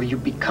them where you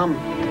become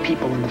the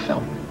people in the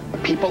film.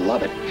 People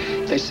love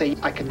it. They say,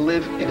 I can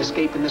live and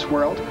escape in this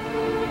world,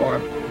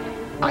 or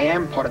I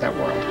am part of that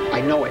world.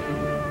 I know it.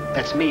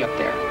 That's me up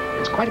there.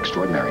 It's quite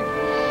extraordinary.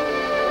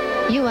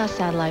 U.S.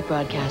 satellite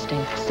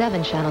broadcasting,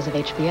 7 channels of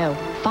HBO,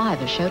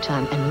 5 of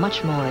Showtime, and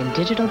much more in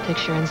digital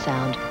picture and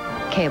sound.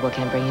 Cable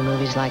can bring you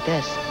movies like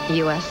this.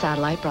 U.S.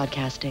 satellite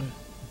broadcasting.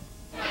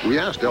 We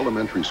asked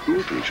elementary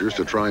school teachers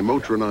to try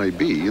Motrin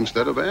IB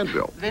instead of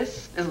Advil.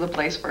 This is the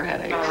place for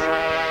headaches.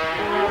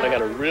 I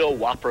got a real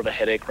whopper of a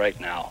headache right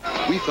now.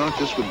 We thought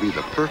this would be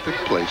the perfect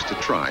place to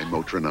try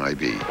Motrin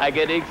IB. I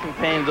get aches and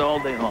pains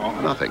all day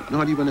long. Nothing,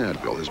 not even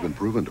Advil, has been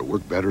proven to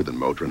work better than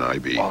Motrin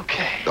IB.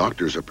 Okay.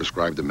 Doctors have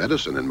prescribed the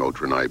medicine in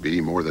Motrin IB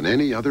more than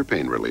any other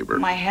pain reliever.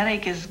 My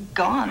headache is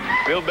gone.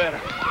 Feel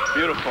better.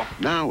 Beautiful.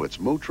 Now it's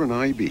Motrin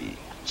IB,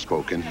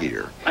 spoken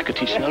here. I could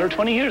teach another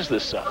 20 years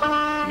this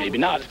stuff. Maybe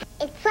not.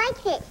 It's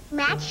like this.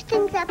 Match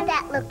things up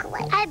that look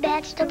alike. I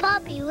matched a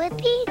puppy with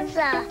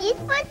pizza. You're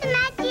supposed to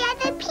match the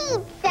other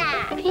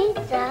pizza.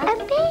 Pizza? A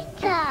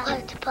pizza.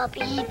 What? The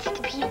puppy eats the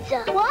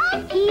pizza.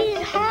 What? He's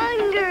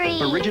hungry.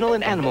 Original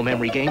and animal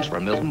memory games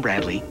from Milton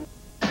Bradley.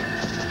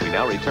 We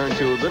now return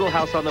to Little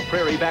House on the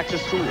Prairie Back to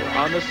School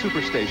on the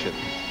Superstation.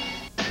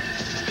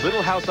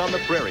 Little House on the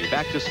Prairie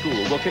Back to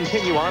School will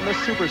continue on the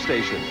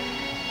Superstation.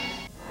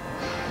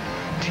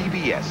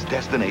 TBS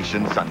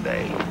Destination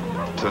Sunday.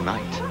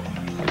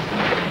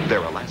 Tonight,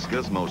 they're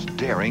Alaska's most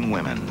daring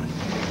women.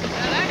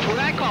 Now that's what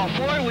I call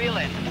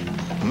four-wheeling.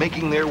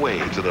 Making their way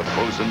to the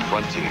frozen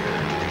frontier.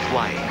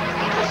 Flying.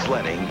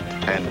 sledding,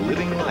 and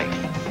living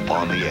life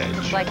on the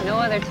edge. Like no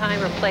other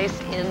time or place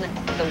in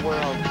the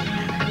world.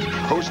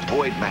 Host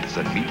Boyd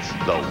Matson meets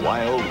the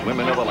Wild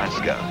Women of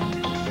Alaska.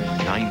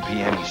 9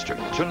 p.m. Eastern,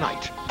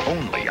 tonight,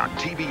 only on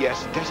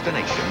TBS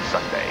Destination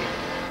Sunday.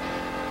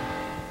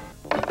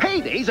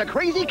 Payday's a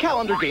crazy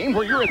calendar game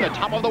where you're at the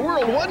top of the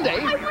world one day.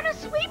 I want a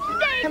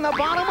sweepstakes. And the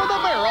bottom of the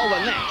barrel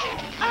the next.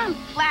 I'm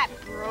flat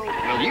broke.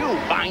 Will you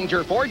find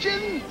your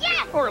fortune?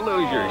 Yes. Or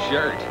lose your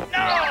shirt?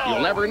 No.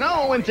 You'll never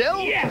know until...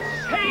 Yes,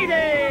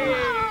 payday!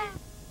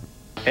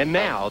 And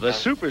now, the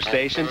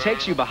Superstation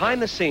takes you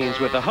behind the scenes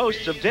with the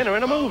hosts of Dinner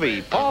and a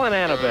Movie, Paul and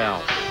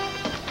Annabelle.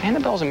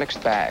 Annabelle's a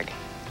mixed bag.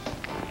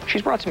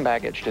 She's brought some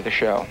baggage to the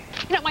show.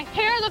 You know, my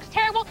hair looks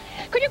terrible.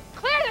 Could you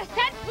clear the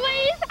set,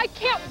 please? I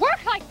can't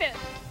work like this.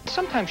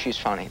 Sometimes she's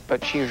funny,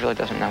 but she usually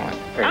doesn't know it.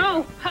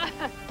 Oh,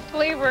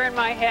 leave her in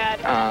my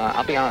head.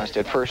 I'll be honest,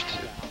 at first,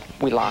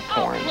 we locked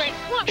horns. Great.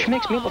 She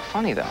makes me look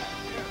funny, though,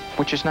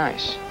 which is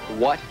nice.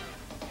 What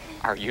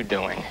are you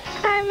doing?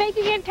 I'm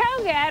making a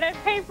toga out of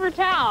paper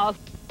towels.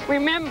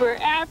 Remember,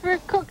 after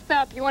it cooks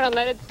up, you want to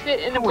let it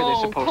sit in a How were they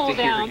bowl, supposed cool to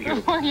hear down you?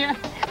 before you...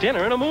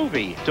 Dinner and a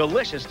Movie,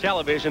 delicious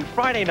television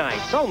Friday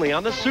nights only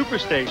on the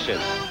Superstation.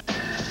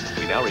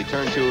 We now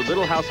return to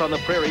Little House on the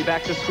Prairie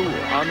Back to School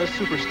on the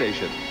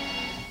Superstation.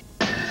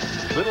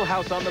 Little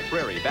House on the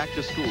Prairie Back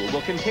to School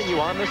will continue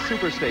on the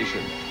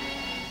Superstation.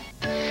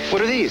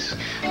 What are these?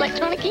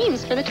 Electronic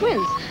games for the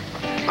twins.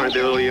 Aren't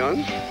they a little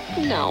young?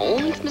 No,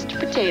 it's Mr.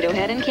 Potato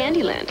Head in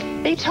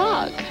Candyland. They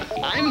talk.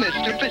 I'm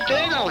Mr.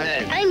 Potato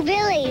Head. I'm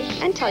Billy.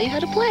 And tell you how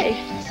to play.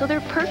 So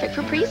they're perfect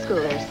for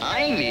preschoolers.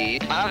 I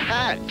need a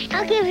hat.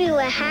 I'll give you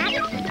a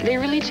hat. They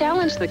really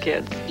challenge the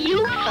kids.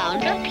 You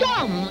found a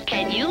plum.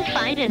 Can you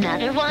find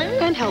another one?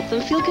 And help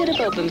them feel good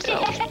about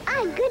themselves.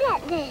 I'm good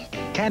at this.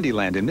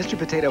 Candyland and Mr.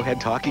 Potato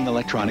Head talking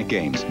electronic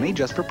games, made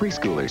just for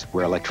preschoolers,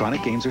 where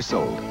electronic games are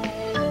sold.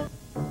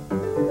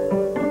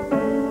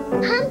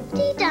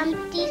 Humpty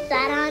Dumpty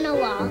sat on a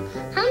wall.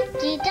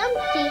 Humpty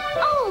Dumpty,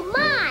 oh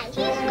my,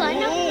 he's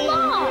gonna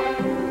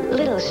fall.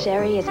 Little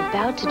Sherry is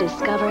about to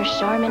discover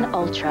Charmin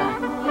Ultra.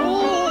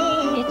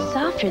 It's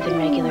softer than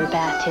regular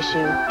bath tissue,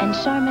 and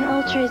Charmin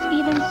Ultra is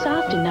even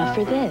soft enough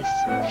for this.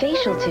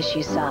 Facial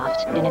tissue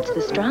soft, and it's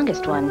the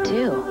strongest one,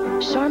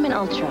 too. Charmin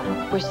Ultra,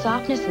 where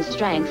softness and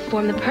strength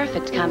form the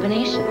perfect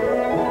combination.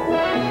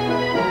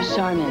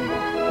 Charmin,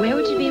 where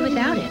would you be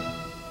without it?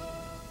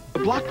 The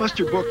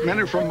blockbuster book Men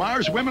Are From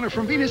Mars, Women Are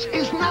From Venus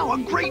is now a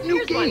great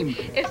new game.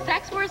 If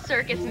sex were a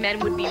circus, men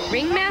would be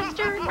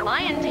ringmaster,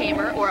 lion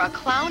tamer, or a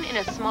clown in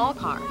a small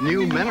car.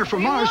 New Men Are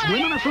From Mars,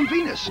 Women Are From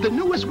Venus. The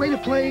newest way to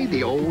play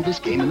the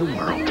oldest game in the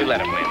world. You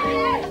let him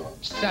win.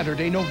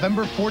 Saturday,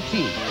 November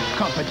 14th.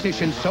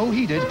 Competition so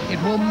heated, it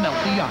will melt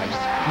the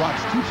ice.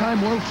 Watch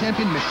two-time world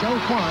champion Michelle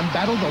Kwan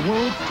battle the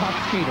world's top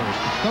skaters,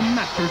 the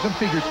masters of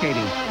figure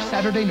skating.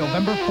 Saturday,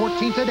 November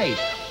 14th at 8,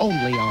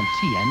 only on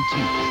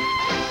TNT.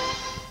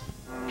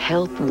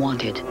 Help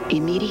wanted.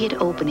 Immediate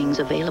openings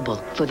available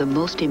for the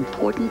most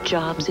important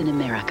jobs in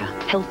America.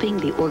 Helping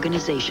the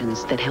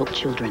organizations that help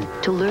children.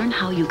 To learn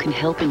how you can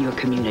help in your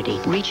community,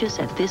 reach us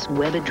at this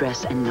web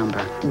address and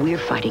number. We're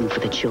fighting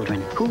for the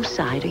children. Whose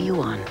side are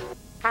you on?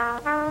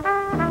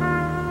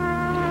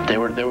 They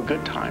were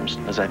good times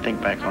as I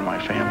think back on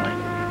my family.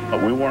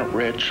 But we weren't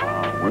rich.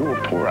 We were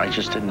poor. I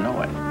just didn't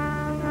know it.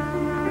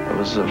 It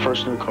was the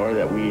first new car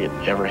that we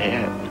had ever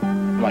had.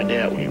 My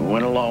dad, we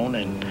went alone,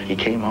 and he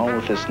came home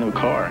with this new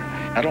car.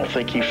 I don't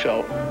think he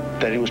felt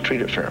that he was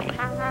treated fairly.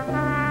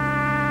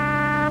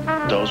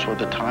 Those were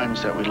the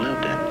times that we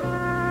lived in.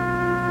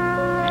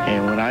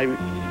 And when I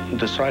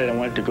decided I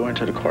wanted to go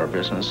into the car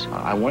business,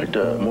 I wanted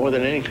to, more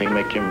than anything,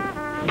 make him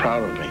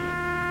proud of me.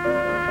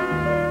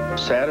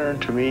 Saturn,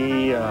 to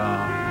me,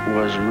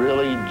 was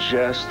really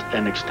just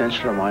an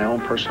extension of my own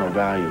personal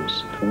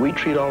values. We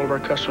treat all of our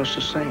customers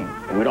the same.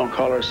 We don't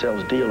call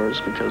ourselves dealers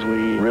because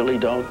we really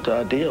don't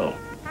deal.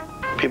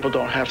 People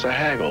don't have to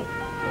haggle,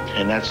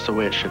 and that's the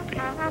way it should be.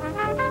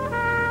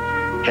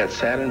 Had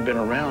Saturn been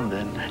around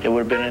then, it would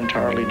have been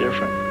entirely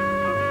different.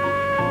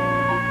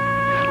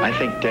 I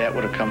think Dad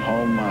would have come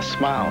home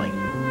smiling.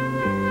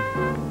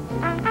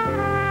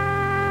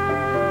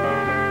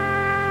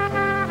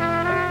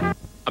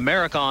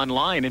 America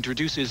Online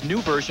introduces new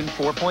version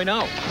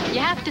 4.0. You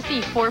have to see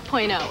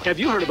 4.0. Have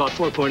you heard about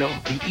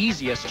 4.0? The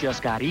easiest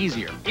just got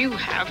easier. You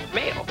have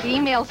mail.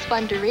 Email's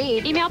fun to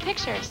read. Email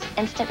pictures.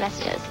 Instant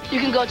messages. You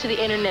can go to the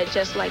internet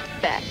just like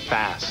that.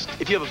 Fast.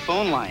 If you have a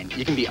phone line,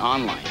 you can be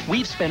online.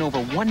 We've spent over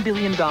 $1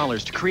 billion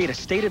to create a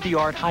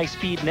state-of-the-art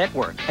high-speed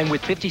network. And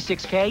with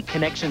 56K,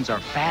 connections are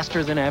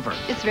faster than ever.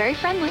 It's very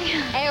friendly.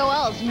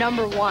 AOL is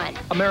 #1.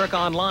 America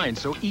Online,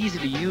 so easy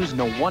to use,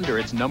 no wonder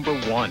it's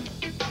 #1.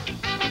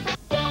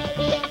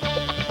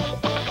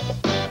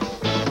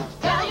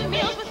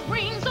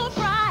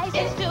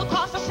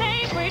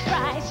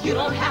 You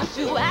don't have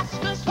to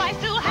ask us twice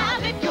to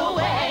have it your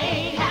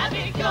way. Have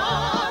it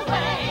your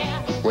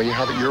way. When you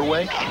have it your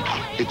way,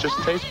 it just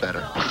tastes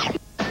better.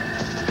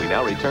 We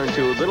now return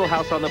to Little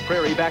House on the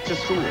Prairie Back to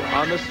School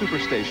on the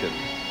Superstation.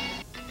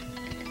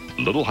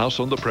 Little House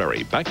on the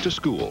Prairie Back to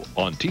School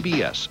on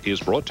TBS is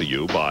brought to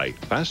you by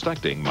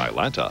fast-acting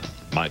Mylanta.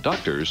 My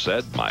doctor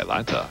said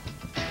Mylanta.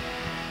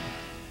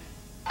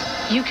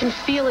 You can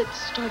feel it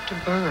start to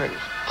burn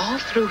all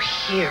through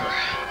here.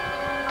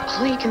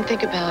 All you can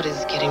think about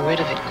is getting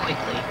rid of it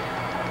quickly.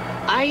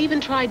 I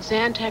even tried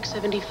Zantac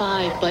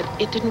 75, but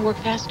it didn't work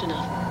fast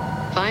enough.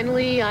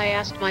 Finally, I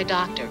asked my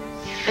doctor,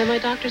 and my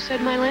doctor said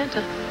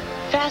Mylanta.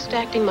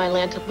 Fast-acting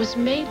Mylanta was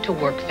made to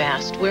work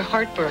fast where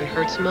heartburn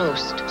hurts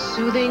most.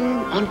 Soothing,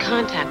 on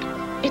contact.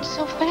 It's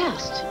so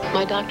fast.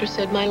 My doctor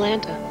said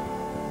Mylanta.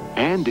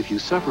 And if you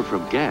suffer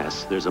from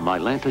gas, there's a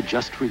Mylanta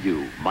just for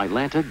you.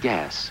 Mylanta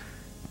Gas.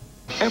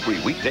 Every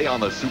weekday on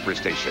the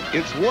Superstation,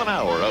 it's 1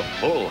 hour of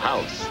Full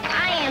House.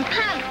 I am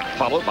pumped.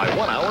 Followed by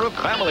 1 hour of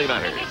Family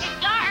Matters.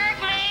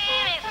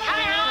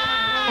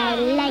 I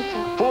like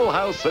it. Full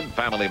House and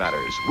Family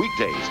Matters.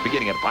 Weekdays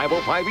beginning at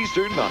 5:05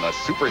 Eastern on the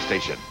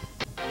Superstation.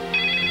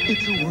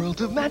 It's a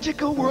world of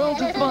magic, a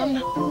world of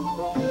fun.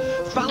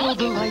 Follow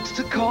the lights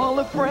to call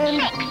a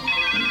friend.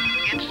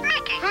 It's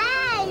Mickey.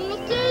 Hi,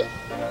 Mickey.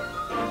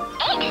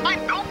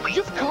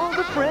 You've called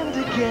a friend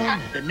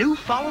again. The new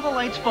Follow the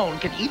Lights phone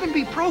can even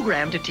be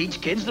programmed to teach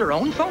kids their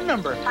own phone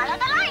number. Follow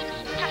the lights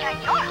to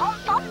learn your home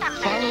phone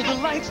number. Follow the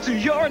lights to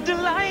your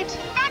delight.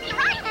 That's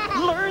right.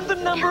 Learn the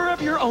number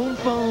of your own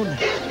phone.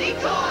 Disney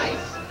toys.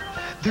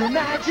 Their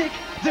magic,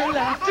 their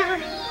laughter.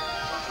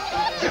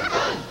 Their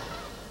fun.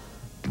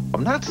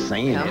 I'm not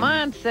saying it. Come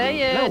on,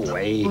 say it. No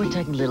way. We're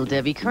talking little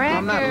Debbie crackers.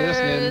 I'm not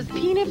listening.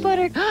 Peanut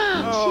butter.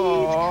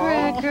 Cheese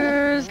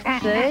crackers.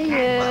 Say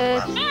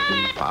it.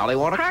 Polly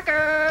want a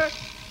cracker.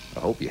 I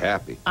hope you're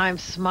happy. I'm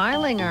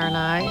smiling, aren't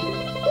I?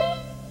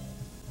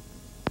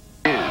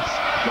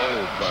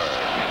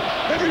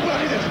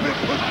 Everybody that's been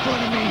put in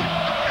front of me,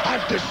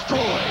 I've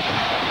destroyed.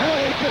 And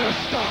I ain't gonna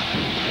stop.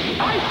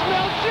 I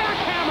smell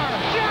jackhammer!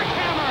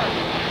 Jackhammer!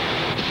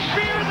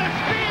 Spear the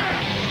spear!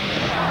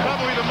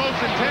 Probably the most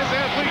intense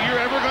athlete you're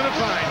ever going to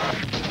find.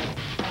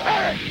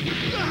 Hey! We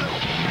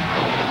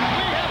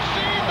have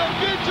seen the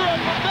future of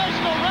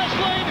professional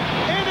wrestling,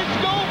 and it's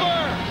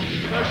Goldberg.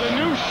 There's a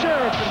new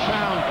sheriff in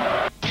town.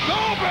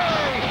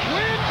 Goldberg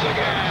wins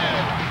again!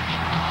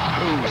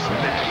 Who's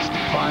next?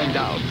 Find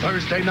out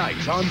Thursday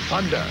nights on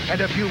Thunder.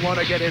 And if you want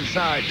to get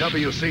inside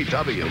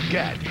WCW,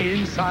 get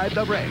Inside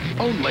the Ring.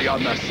 Only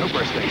on the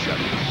Superstation.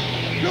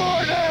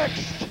 You're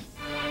next!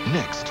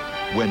 Next,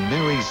 when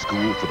Mary's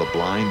School for the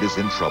Blind is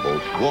in trouble,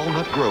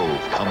 Walnut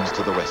Grove comes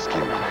to the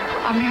rescue.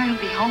 Our Mary will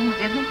be home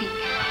within the week.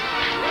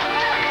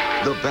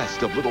 The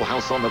best of Little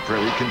House on the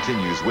Prairie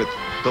continues with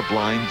The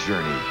Blind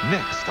Journey,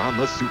 next on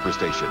the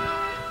Superstation.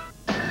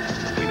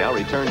 We now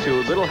return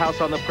to Little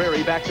House on the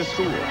Prairie Back to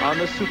School on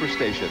the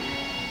Superstation.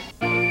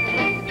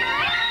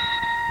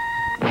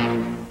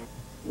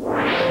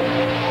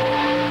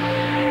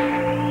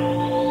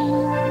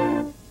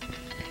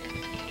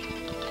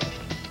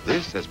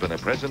 This has been a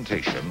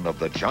presentation of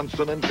the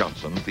Johnson &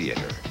 Johnson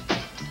Theater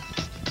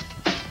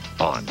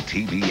on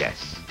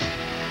TBS.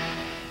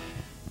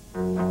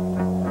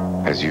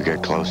 As you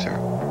get closer,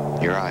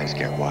 your eyes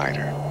get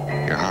wider,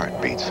 your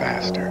heart beats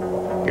faster,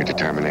 your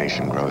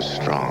determination grows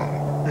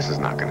strong. This is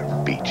not going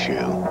to beat you.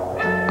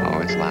 Oh,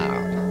 it's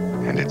loud,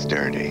 and it's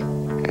dirty,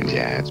 and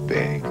yeah, it's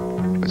big,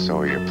 but so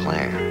are your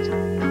plans.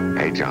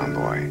 Hey, John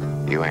Boy,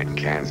 you ain't in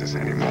Kansas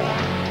anymore.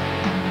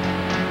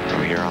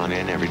 From here on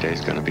in, every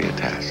day's going to be a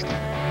test.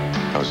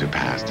 Those who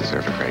pass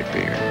deserve a great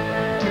beer.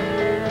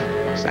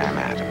 Sam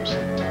Adams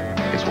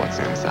is what's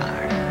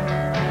inside.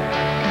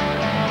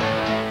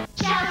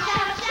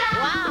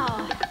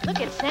 Wow,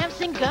 look at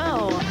Samson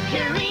go.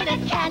 Purina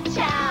Cat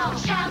Chow.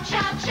 Chow,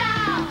 chow,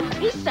 chow.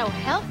 He's so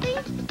healthy.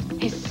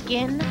 His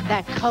skin,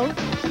 that coat,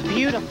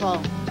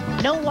 beautiful.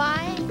 Know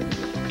why?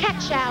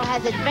 Cat Chow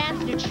has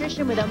advanced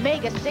nutrition with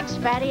omega-6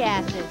 fatty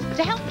acids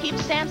to help keep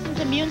Samson's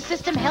immune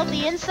system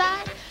healthy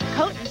inside,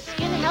 coat and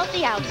skin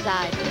healthy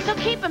outside. So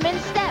keep him in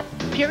step.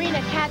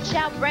 Purina Cat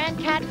Chow brand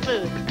cat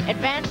food.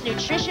 Advanced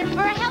nutrition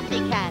for a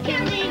healthy cat.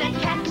 Purina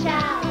Cat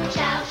Chow.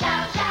 Chow,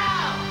 chow,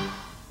 chow.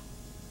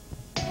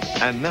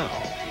 And now,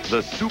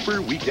 the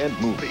Super Weekend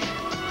Movie.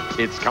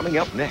 It's coming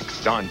up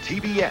next on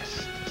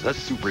TBS, the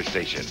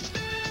Superstation.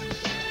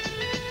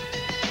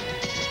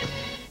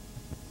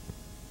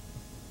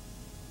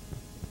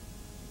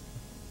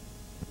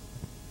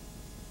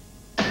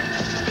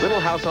 Little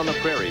House on the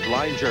Prairie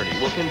Blind Journey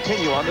will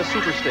continue on the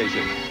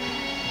Superstation.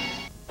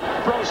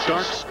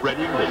 Start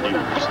spreading the news. The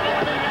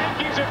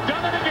Yankees have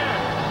done it again.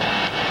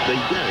 The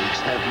Yanks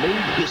have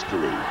made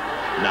history.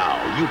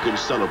 Now you can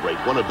celebrate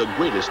one of the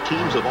greatest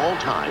teams of all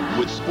time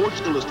with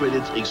Sports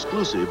Illustrated's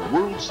exclusive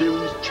World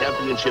Series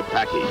Championship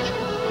Package.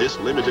 This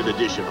limited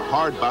edition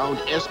hardbound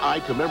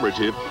SI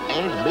commemorative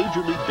and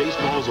Major League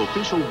Baseball's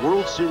official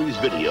World Series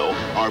video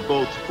are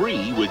both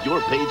free with your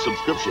paid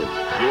subscription.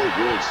 Your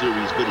World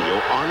Series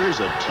video honors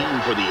a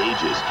team for the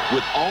ages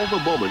with all the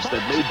moments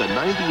that made the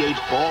 '98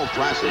 Fall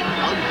Classic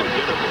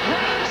unforgettable.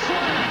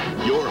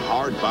 Your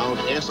hardbound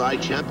SI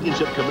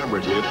Championship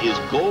commemorative is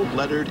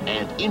gold-lettered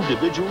and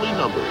individually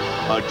numbered,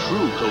 a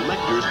true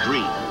collector's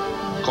dream.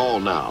 Call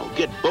now.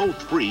 Get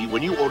both free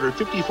when you order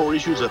 54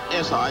 issues of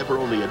SI for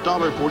only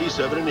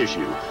 $1.47 an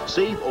issue.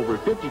 Save over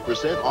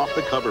 50% off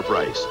the cover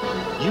price.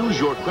 Use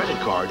your credit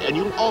card and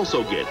you'll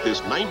also get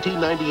this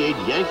 1998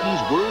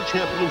 Yankees World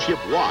Championship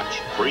watch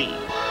free.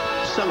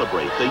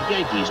 Celebrate the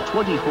Yankees'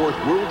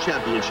 24th World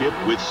Championship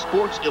with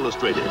Sports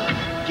Illustrated.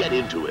 Get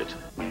into it.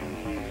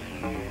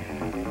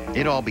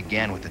 It all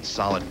began with its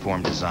solid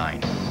form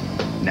design.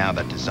 Now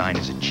that design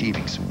is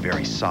achieving some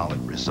very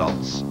solid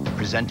results,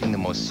 presenting the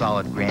most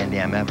solid Grand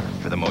Am ever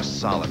for the most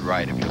solid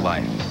ride of your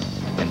life.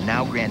 And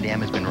now Grand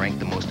Am has been ranked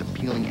the most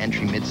appealing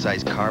entry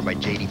midsize car by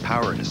J.D.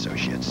 Power and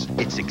Associates.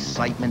 It's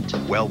excitement,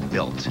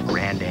 well-built.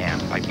 Grand Am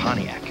by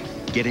Pontiac.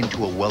 Get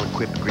into a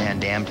well-equipped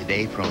Grand Am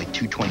today for only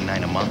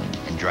 $229 a month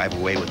and drive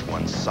away with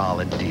one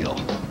solid deal.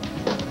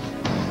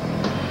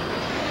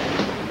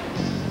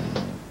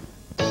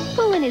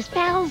 Pooh and his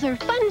pals are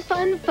fun,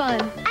 fun,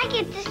 fun. I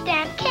get to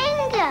stamp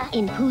Kanga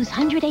in Pooh's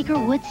 100-Acre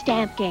Wood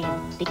Stamp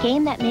Game, the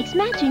game that makes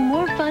matching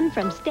more fun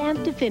from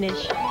stamp to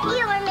finish.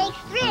 Eeyore makes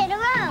 3 in a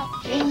row.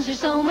 Games are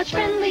so much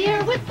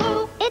friendlier with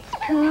Pooh. It's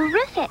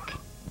Pooh-rific.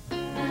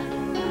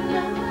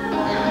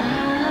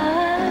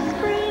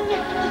 Spring,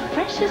 the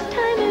freshest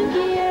time of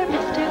year.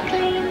 Mr.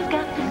 Clean's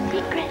got the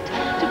secret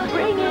to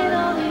bring it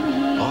all in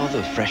here. All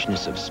the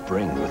freshness of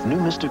spring with new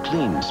Mr.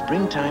 Clean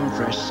Springtime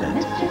Fresh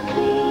Scent. Mr.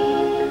 Clean.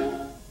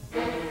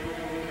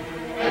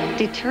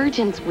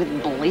 Detergents with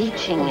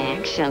bleaching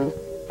action.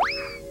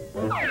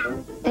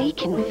 They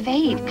can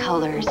fade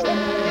colors.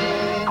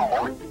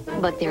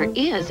 But there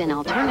is an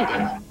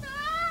alternative.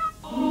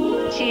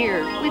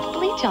 Cheer with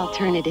bleach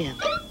alternative.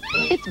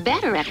 It's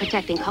better at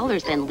protecting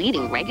colors than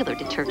leading regular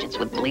detergents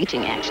with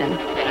bleaching action.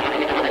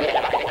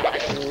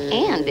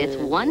 And it's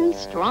one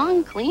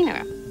strong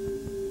cleaner.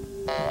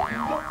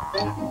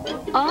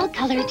 All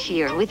color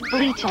cheer with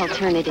bleach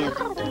alternative.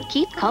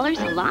 Keep colors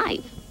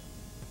alive.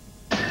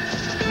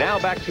 Now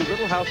back to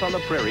Little House on the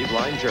Prairie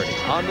Blind Journey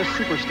on the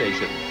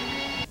Superstation.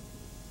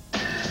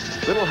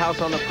 Little House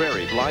on the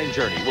Prairie Blind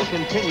Journey will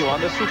continue on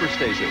the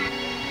Superstation.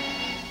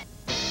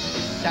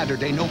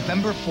 Saturday,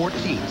 November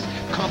 14th.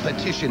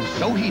 Competition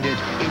so heated,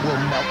 it will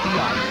melt the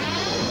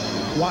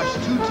ice. Watch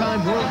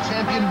two-time world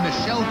champion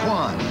Michelle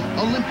Kwan,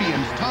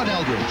 Olympians Todd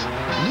Eldridge,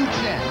 Liu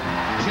Chen,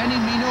 Jenny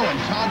Mino and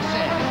Todd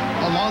Sen,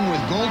 along with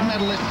gold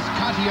medalists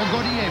Katia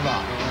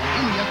Gordieva,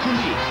 Ilya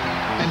Kulik,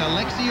 and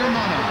Alexei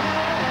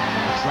Urmanov.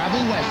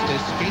 Travel west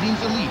as skating's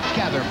elite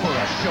gather for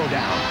a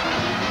showdown.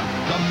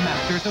 The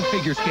Masters of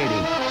Figure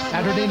Skating,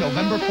 Saturday,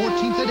 November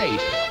 14th at 8,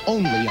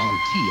 only on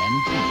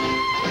TNT.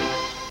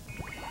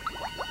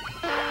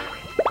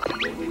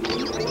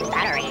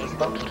 Batteries.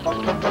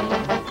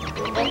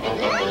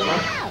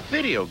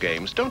 Video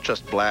games don't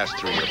just blast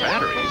through your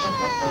batteries.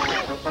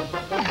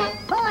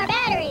 More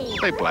batteries.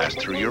 They blast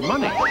through your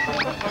money.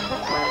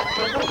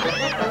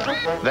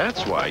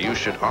 That's why you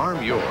should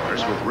arm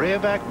yours with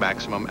Rayovac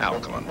Maximum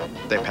Alkaline.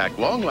 They pack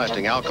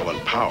long-lasting alkaline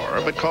power,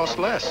 but cost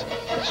less,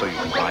 so you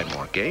can buy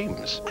more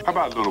games. How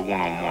about a little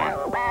one-on-one?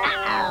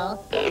 Uh-oh.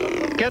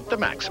 Get the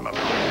Maximum.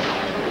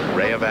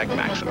 Rayovac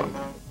Maximum.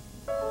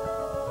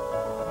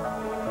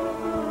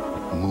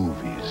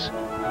 Movies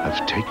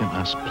have taken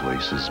us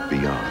places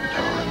beyond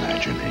our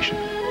imagination.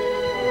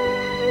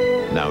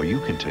 Now you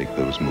can take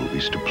those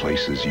movies to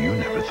places you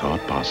never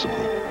thought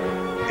possible.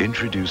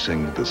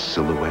 Introducing the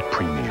Silhouette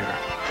Premier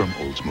from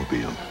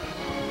Oldsmobile.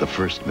 The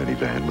first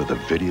minivan with a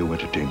video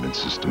entertainment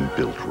system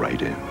built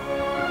right in.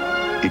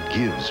 It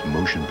gives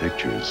motion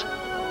pictures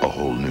a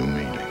whole new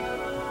meaning.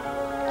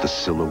 The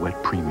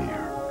Silhouette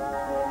Premier.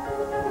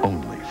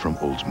 Only from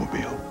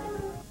Oldsmobile.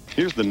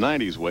 Here's the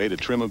 90s way to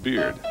trim a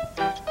beard.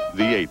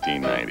 The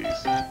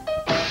 1890s.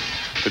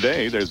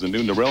 Today, there's the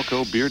new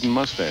Norelco Beard and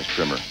Mustache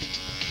Trimmer.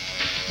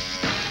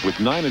 With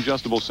 9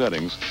 adjustable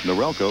settings,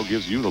 Norelco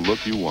gives you the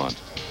look you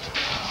want.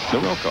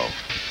 Norelco,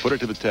 put it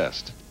to the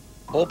test.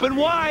 Open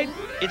wide.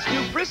 It's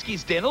new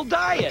Friskies Dental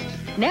Diet.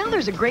 Now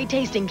there's a great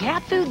tasting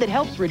cat food that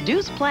helps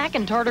reduce plaque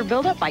and tartar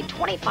buildup by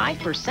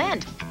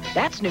 25%.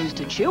 That's news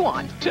to chew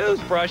on.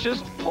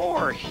 Toothbrushes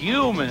for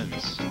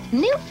humans.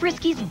 New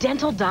Friskies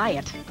Dental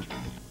Diet.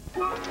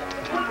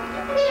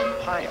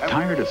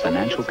 Tired of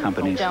financial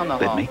companies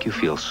that make you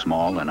feel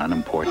small and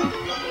unimportant?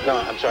 No,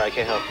 I'm sorry, I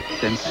can't help you.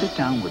 Then sit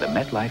down with a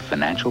MetLife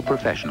financial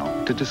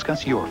professional to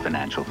discuss your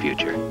financial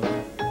future.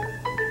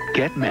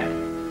 Get Met.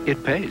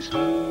 It pays.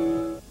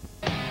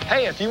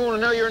 Hey, if you want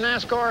to know your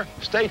NASCAR,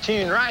 stay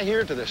tuned right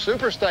here to the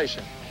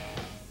Superstation.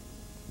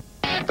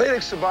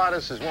 Felix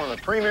Sabates is one of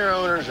the premier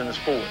owners in the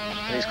sport,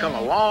 and he's come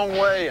a long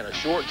way in a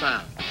short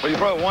time. Well, you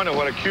probably wonder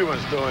what a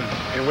Cuban's doing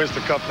in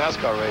Winston Cup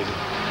NASCAR racing.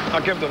 I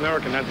came to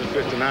America in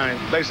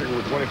 1959, basically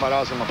with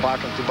 $25 in my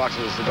pocket and 2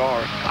 boxes of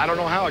cigar. I don't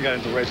know how I got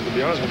into racing, to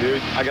be honest with you.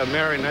 I got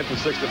married in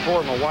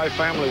 1964. My wife's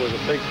family was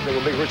they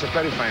were big Richard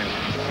Petty fans.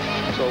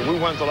 So we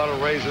went to a lot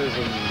of races,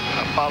 and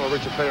I followed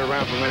Richard Petty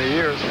around for many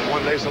years.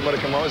 One day somebody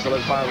came over and said,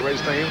 let's file a race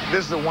team.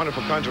 This is a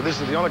wonderful country.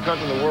 This is the only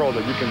country in the world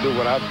that you can do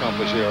what I've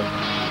accomplished here.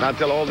 And I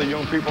tell all the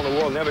young people in the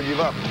world, never give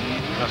up.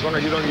 As long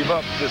as you don't give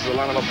up, this is a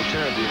line of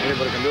opportunity.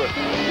 Anybody can do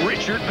it.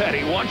 Richard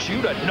Petty wants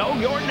you to know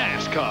your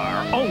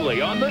NASCAR,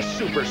 only on the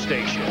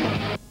Superstation.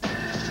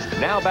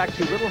 Now back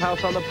to Little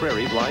House on the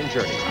Prairie Blind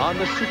Journey on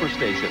the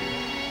Superstation.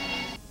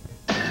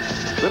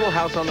 Little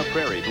House on the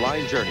Prairie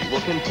Blind Journey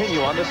will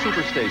continue on the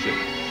Superstation.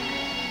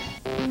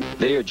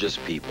 They are just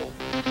people.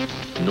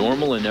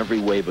 Normal in every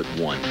way but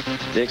one.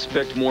 They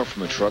expect more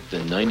from a truck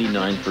than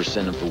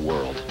 99% of the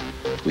world.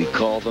 We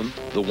call them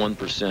the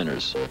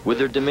 1%ers. With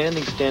their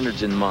demanding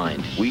standards in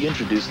mind, we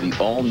introduce the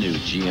all-new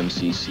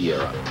GMC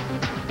Sierra.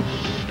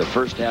 The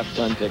first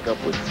half-ton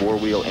pickup with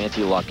four-wheel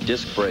anti-lock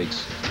disc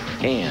brakes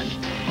and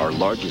our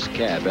largest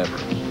cab ever.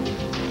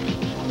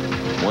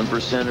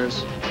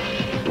 1%ers,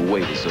 the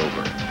wait is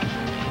over.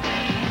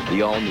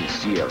 The all-new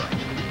Sierra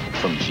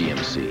from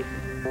GMC.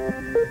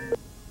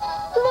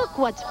 Look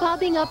what's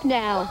popping up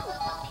now.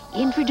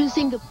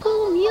 Introducing the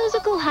Pooh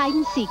Musical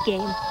Hide-and-Seek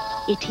game.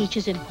 It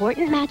teaches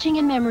important matching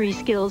and memory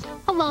skills,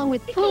 along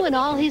with Pooh and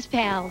all his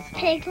pals.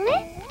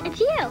 Piglet,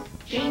 it's you.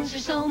 Games are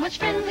so much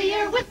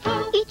friendlier with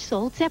Pooh. Each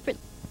sold separately.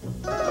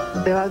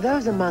 There are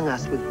those among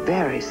us with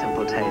very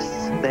simple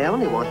tastes. They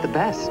only want the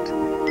best.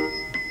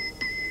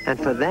 And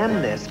for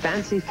them, there's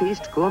Fancy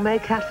Feast gourmet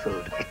cat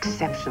food.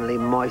 Exceptionally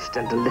moist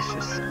and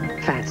delicious.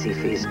 Fancy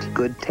Feast.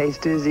 Good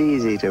taste is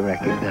easy to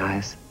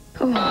recognize.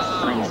 Oh,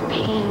 sinus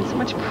pain, so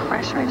much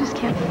pressure, I just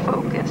can't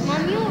focus.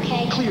 Mom, you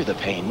okay? Clear the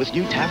pain with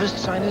new Tavist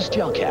Sinus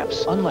Gel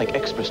Caps. Unlike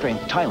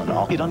extra-strength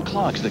Tylenol, it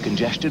unclogs the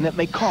congestion that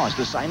may cause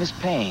the sinus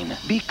pain.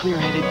 Be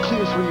clear-headed,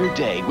 clear through your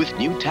day with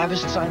new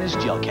Tavist Sinus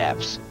Gel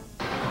Caps.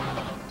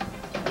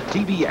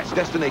 TBS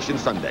Destination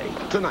Sunday.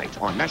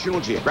 Tonight on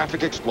National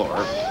Geographic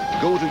Explorer,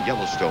 go to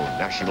Yellowstone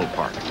National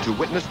Park to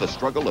witness the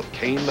struggle of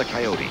Cain the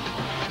Coyote,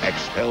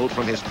 expelled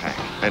from his pack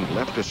and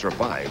left to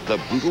survive the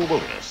brutal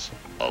wilderness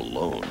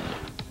alone.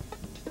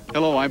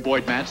 Hello, I'm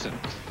Boyd Matson.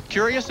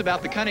 Curious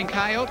about the cunning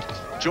coyote?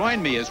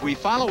 Join me as we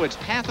follow its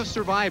path of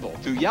survival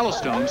through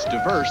Yellowstone's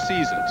diverse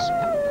seasons.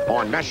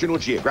 On National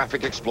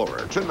Geographic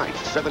Explorer, tonight,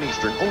 7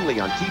 Eastern,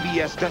 only on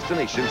TBS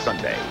Destination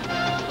Sunday.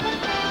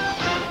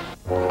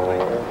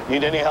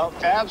 Need any help?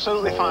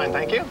 Absolutely fine,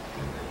 thank you.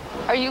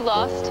 Are you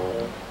lost?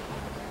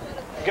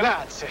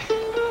 Grazie.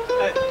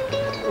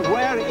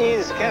 Where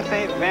is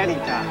Cafe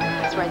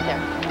Verita? It's right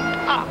there.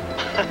 Ah.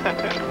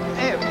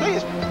 Hey,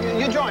 please,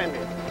 you join me.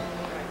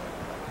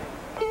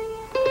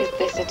 Is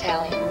this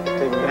Italian?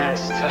 The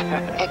best.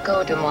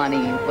 Ecco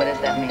domani. What does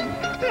that mean?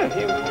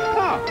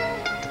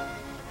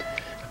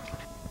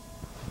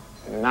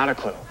 Not a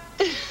clue.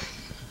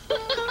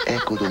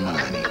 Ecco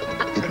domani.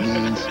 It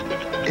means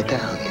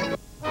Italian.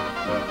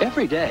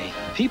 Every day,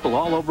 people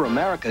all over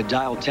America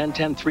dial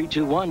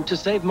 10-10-321 to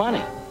save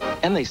money.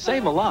 And they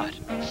save a lot.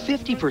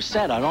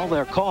 50% on all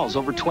their calls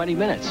over 20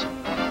 minutes.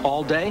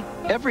 All day,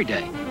 every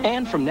day.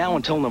 And from now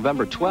until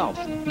November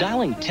 12th,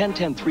 dialing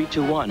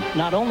 10-10-321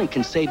 not only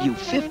can save you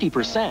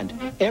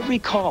 50%, every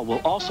call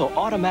will also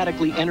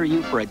automatically enter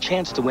you for a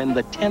chance to win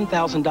the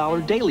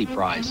 $10,000 daily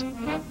prize.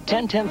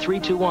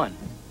 10-10-321.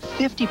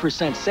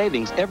 50%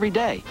 savings every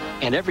day.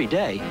 And every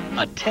day,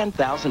 a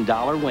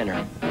 $10,000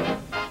 winner.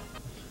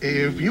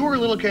 If you were a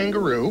little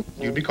kangaroo,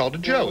 you'd be called a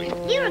Joey.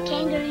 If you were a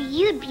kangaroo,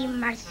 you'd be a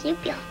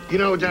marsupial. You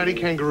know, Daddy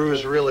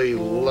kangaroos really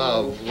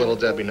love Little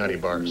Debbie Nutty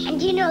Bars.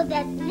 And you know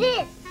that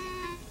this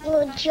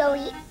little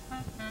Joey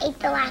ate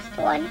the last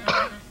one.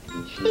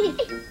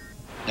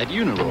 At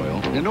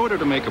Uniroyal, in order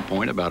to make a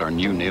point about our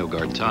new nail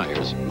guard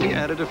tires, we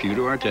added a few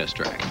to our test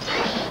track.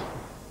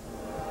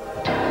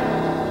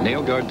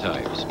 Nail guard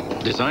tires,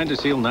 designed to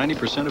seal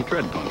 90% of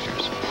tread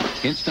punctures,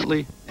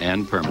 instantly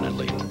and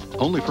permanently.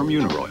 Only from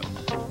Uniroyal.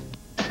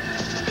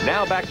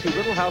 Now back to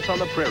Little House on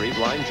the Prairie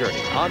Blind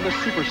Journey on the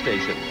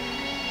Superstation.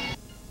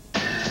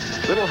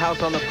 Little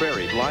House on the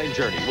Prairie Blind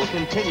Journey will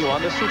continue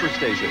on the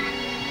Superstation.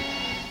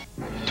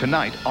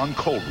 Tonight on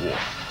Cold War,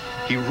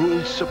 he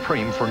ruled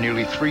supreme for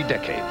nearly 3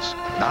 decades.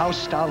 Now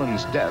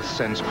Stalin's death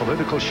sends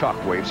political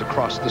shockwaves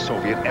across the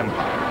Soviet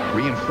Empire,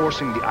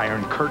 reinforcing the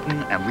Iron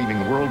Curtain and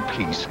leaving world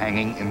peace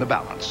hanging in the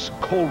balance.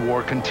 Cold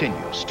War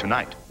continues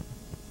tonight.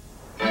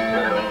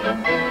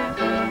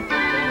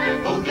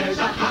 Oh, there's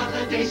a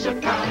holiday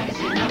surprise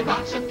in a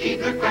box of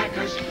Keebler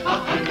crackers.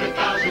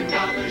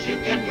 $100,000 you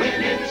can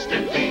win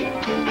instantly.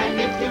 And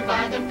if you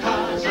buy them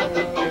cause of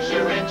the folks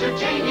you're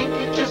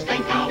entertaining, just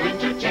think how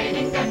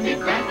entertaining that big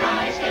grand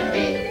prize can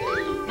be.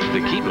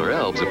 The Keebler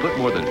elves have put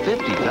more than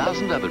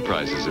 50,000 other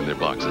prizes in their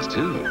boxes,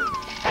 too.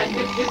 And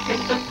if you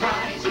think the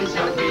prizes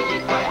are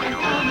really quite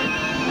uncommon,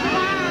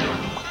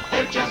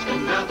 they're just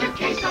another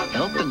case of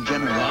Help and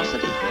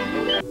generosity.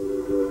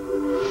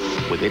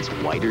 With its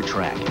wider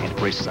track and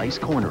precise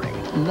cornering,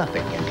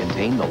 nothing can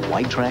contain the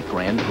White Track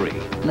Grand Prix.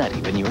 Not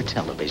even your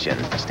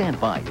television. Stand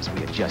by as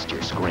we adjust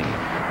your screen.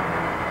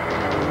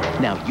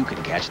 Now you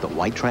can catch the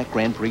White Track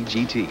Grand Prix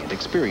GT and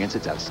experience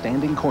its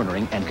outstanding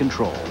cornering and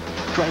control.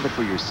 Drive it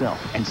for yourself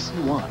and see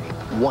why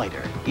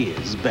wider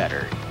is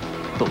better.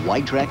 The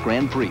White Track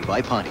Grand Prix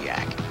by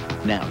Pontiac.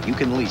 Now you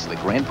can lease the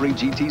Grand Prix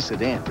GT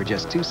sedan for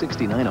just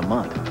 $269 a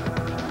month.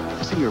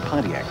 See your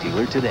Pontiac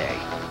dealer today.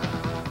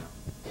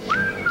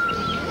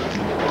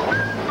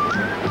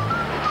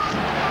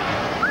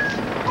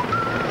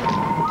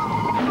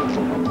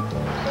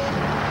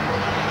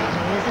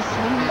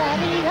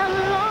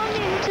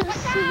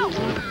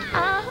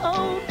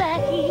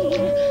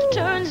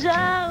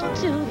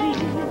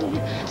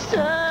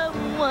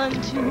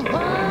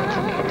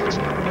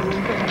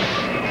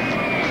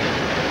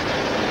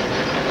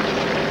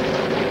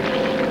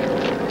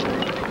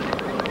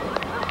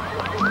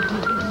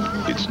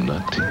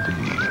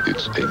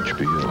 It's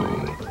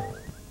HBO.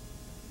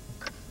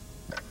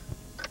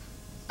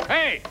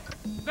 Hey!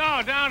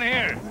 No, down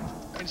here.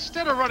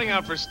 Instead of running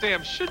out for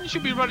stamps, shouldn't you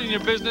be running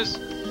your business?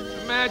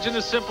 Imagine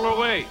a simpler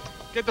way.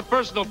 Get the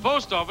personal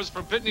post office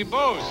from Pitney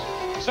Bowes.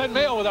 Send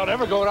mail without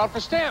ever going out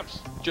for stamps.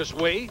 Just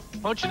weigh,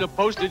 punch in the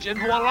postage, and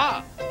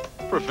voila.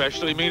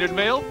 Professionally metered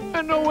mail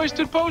and no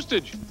wasted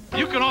postage.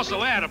 You can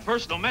also add a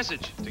personal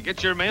message to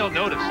get your mail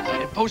noticed.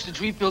 And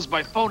postage refills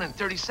by phone in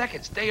 30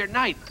 seconds, day or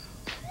night.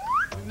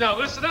 Now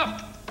listen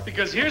up,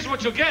 because here's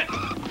what you'll get.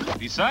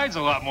 Besides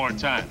a lot more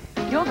time.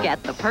 You'll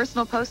get the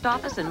personal post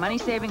office and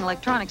money-saving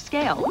electronic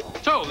scale.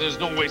 So there's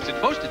no wasted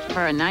postage.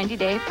 For a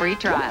 90-day free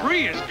trial.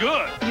 Free is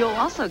good. You'll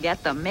also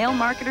get the mail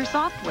marketer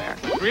software.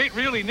 Create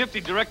really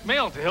nifty direct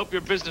mail to help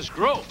your business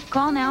grow.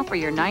 Call now for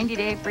your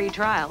 90-day free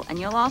trial, and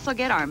you'll also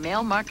get our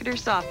mail marketer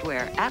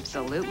software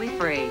absolutely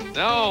free.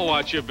 Now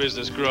watch your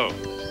business grow.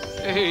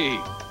 Hey,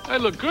 I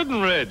look good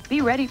in red.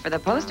 Be ready for the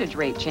postage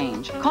rate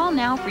change. Call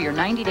now for your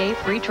 90-day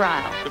free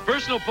trial. The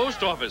personal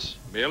post office.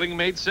 Mailing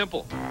made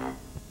simple.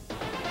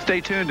 Stay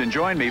tuned and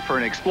join me for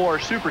an Explorer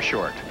Super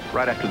Short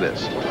right after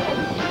this.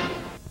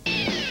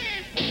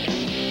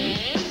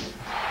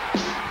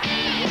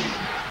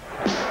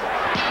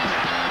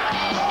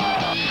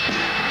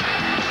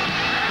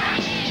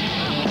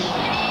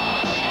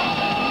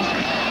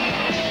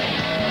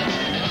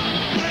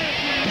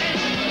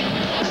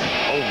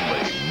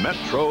 Only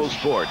Metro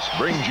Sports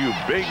brings you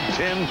Big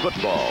Ten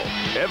football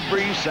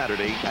every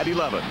Saturday at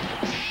 11.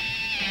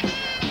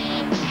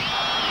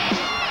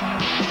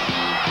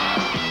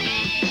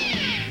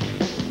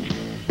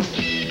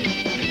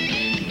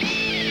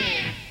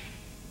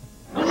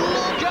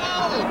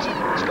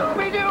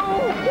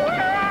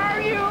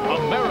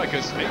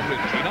 America's favorite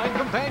canine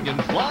companion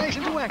flies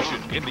into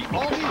action in the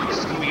all-new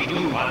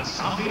Scooby-Doo on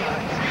Zombie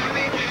Island.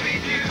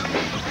 Scooby-Doo,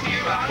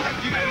 here are the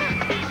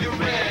you're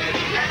ready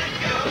and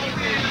going.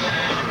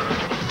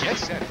 Get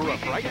set for a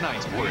fright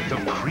night's worth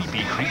of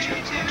creepy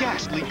creatures,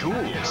 ghastly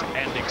ghouls,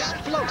 and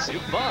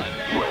explosive fun.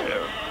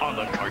 Where? On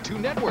the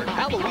Cartoon Network,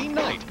 Halloween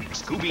night,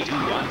 Scooby-Doo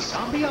on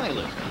Zombie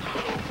Island.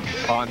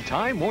 On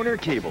Time Warner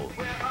Cable.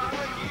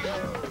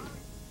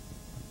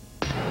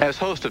 As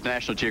host of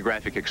National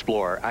Geographic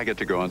Explorer, I get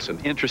to go on some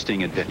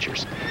interesting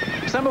adventures,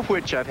 some of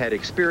which I've had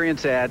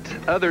experience at,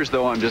 others,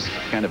 though, I'm just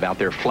kind of out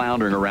there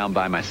floundering around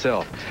by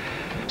myself.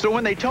 So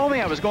when they told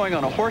me I was going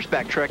on a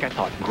horseback trek, I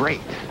thought,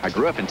 great. I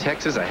grew up in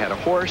Texas, I had a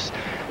horse.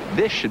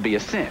 This should be a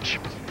cinch.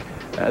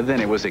 Then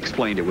it was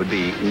explained it would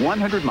be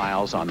 100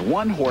 miles on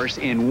one horse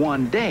in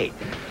one day.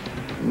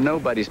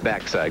 Nobody's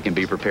backside can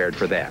be prepared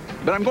for that.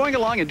 But I'm going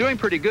along and doing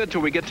pretty good till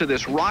we get to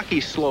this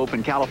rocky slope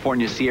in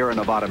California's Sierra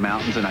Nevada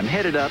mountains, and I'm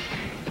headed up,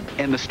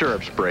 and the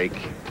stirrups break,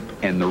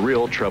 and the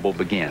real trouble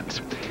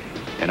begins.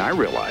 And I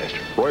realized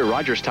Roy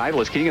Rogers'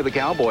 title as King of the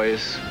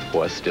Cowboys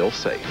was still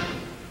safe.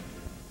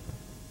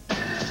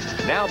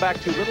 Now back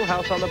to Little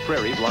House on the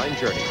Prairie Blind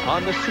Journey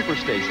on the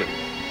Superstation.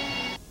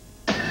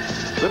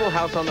 Little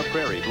House on the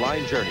Prairie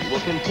Blind Journey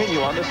will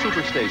continue on the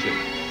Superstation.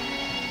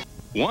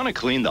 Want to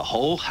clean the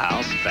whole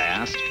house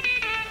fast?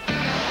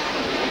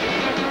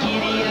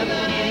 Giddy up,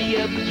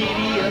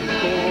 giddy up,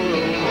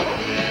 Coro.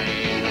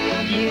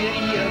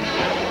 Giddy up,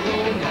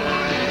 Coro now.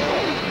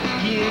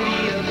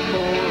 Giddy up,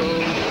 Coro.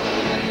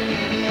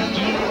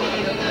 Giddy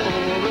up,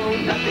 Coro.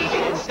 Nothing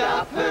can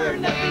stop her,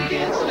 nothing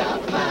can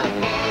stop my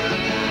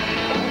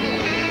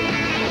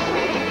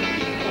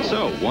Coro.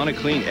 So, want to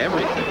clean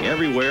everything,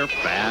 everywhere,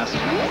 fast?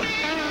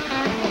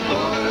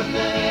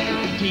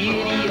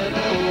 Giddy up,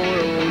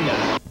 Coro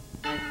now.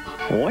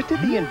 What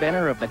did the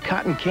inventor of the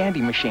cotton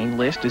candy machine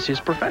list as his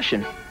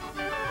profession?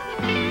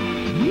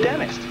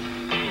 Dentist.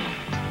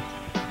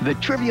 The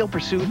Trivial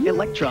Pursuit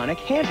electronic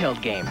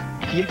handheld game.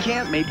 You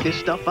can't make this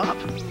stuff up.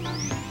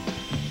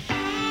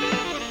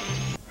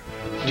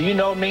 Do you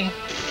know me?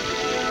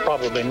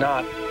 Probably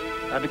not.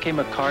 I became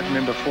a card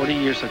member 40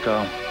 years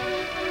ago.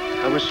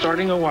 I was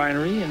starting a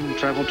winery and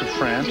traveled to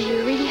France. Do you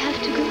really have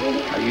to go?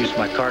 I used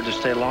my card to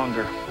stay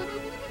longer.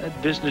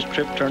 That business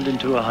trip turned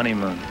into a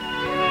honeymoon.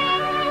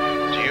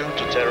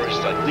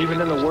 Terrorists. Even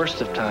in the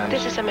worst of times.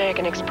 This is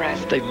American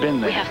Express. They've been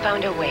there. We have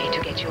found a way to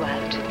get you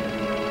out.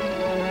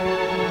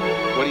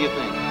 What do you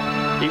think?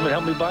 He would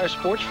help me buy a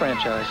sports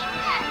franchise.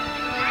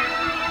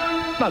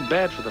 Not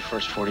bad for the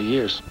first 40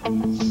 years.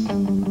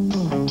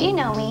 Do you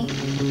know me?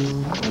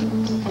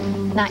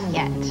 Not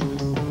yet.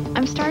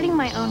 I'm starting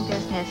my own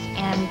business,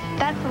 and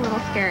that's a little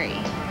scary.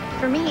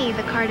 For me,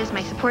 the card is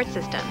my support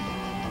system.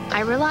 I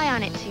rely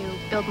on it to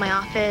build my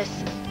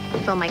office,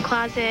 fill my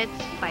closets,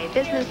 buy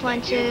business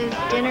lunches,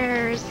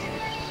 dinners.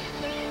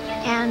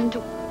 And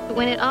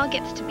when it all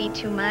gets to be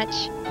too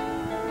much,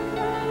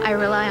 I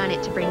rely on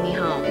it to bring me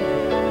home.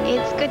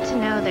 It's good to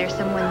know there's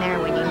someone there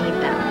when you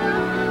need them.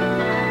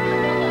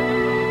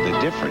 The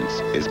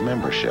difference is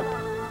membership.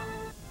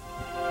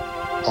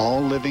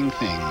 All living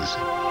things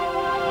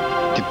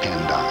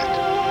depend on it.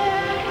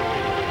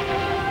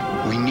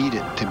 We need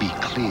it to be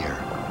clear,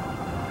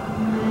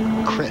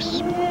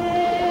 crisp,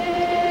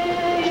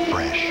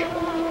 fresh.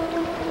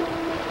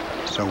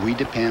 So we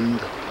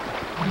depend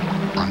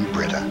on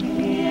Brita.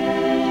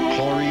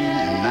 Chlorine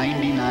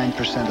and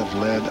 99% of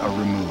lead are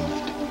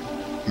removed.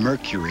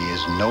 Mercury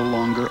is no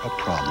longer a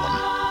problem.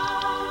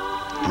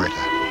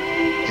 Brita.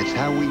 It's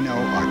how we know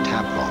our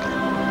tap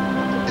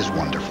water is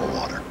wonderful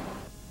water.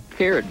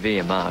 Here at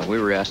VMI, we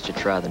were asked to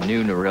try the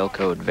new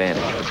Norelco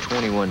Advantage for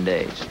 21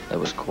 days. There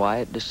was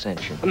quiet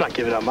dissension. I'm not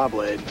giving up my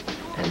blade.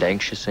 And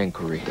anxious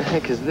inquiry. The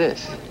heck is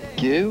this?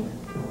 Goo?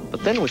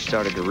 But then we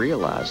started to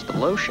realize the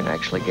lotion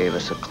actually gave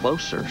us a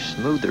closer,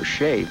 smoother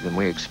shave than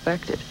we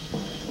expected,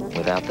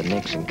 without the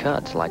nicks and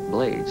cuts like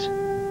blades.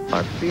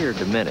 Our fear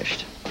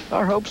diminished.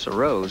 Our hopes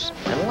arose,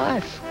 and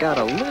life got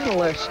a little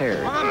less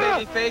hairy. Come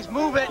on, babyface,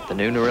 move it! The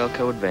new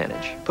Norelco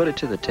Advantage. Put it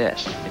to the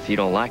test. If you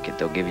don't like it,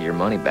 they'll give you your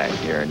money back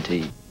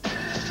guaranteed.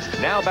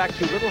 Now back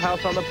to Little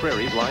House on the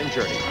Prairie Blind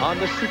Journey on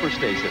the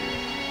Superstation.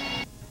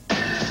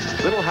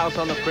 Little House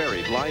on the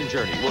Prairie Blind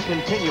Journey will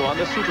continue on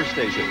the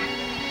Superstation.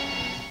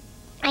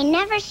 I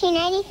never seen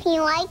anything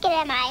like it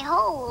in my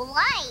whole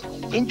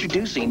life.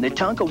 Introducing the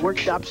Tonka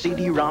Workshop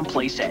CD-ROM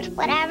playset.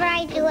 Whatever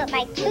I do with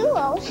my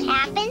tools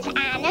happens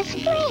on a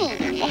screen.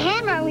 The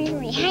hammer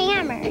really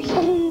hammers.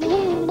 Boom,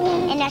 boom,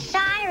 boom. And the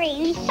saw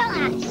really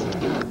saws.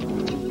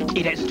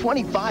 It has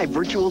 25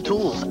 virtual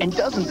tools and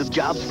dozens of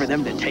jobs for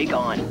them to take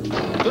on.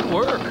 Good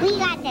work. We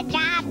got the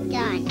job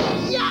done.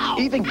 Yeah!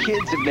 Even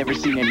kids have never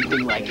seen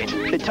anything like it.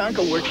 The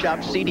Tonka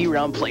Workshop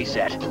CD-ROM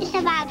playset. It's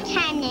about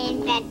time they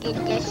invented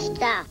this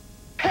stuff.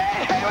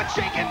 Hey, what's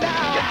shaking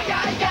now?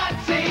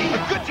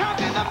 Yahtzee! Good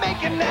times in the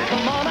making now.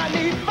 Come on, I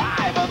need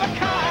 5 of a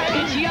kind.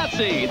 It's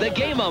Yahtzee, the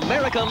game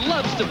America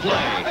loves to play.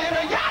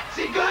 Having a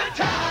Yahtzee good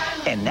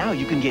time. And now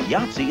you can get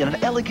Yahtzee in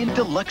an elegant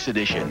deluxe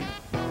edition.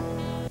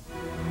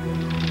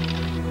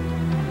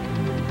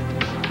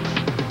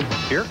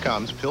 Here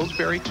comes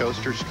Pillsbury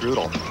Toaster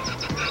Strudel.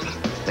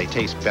 They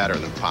taste better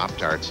than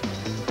Pop-Tarts.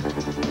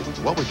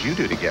 What would you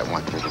do to get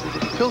one?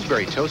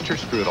 Pillsbury Toaster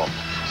Strudel.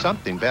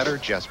 Something better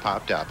just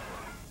popped up.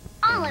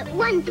 All at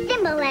once,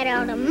 Simba let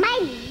out a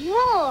mighty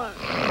roar.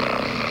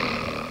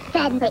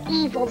 Then the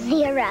evil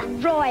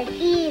Zira roared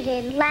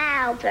even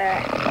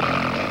louder.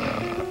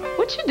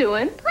 What you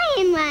doing?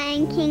 Playing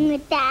Lion King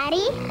with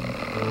Daddy.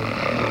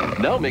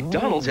 Now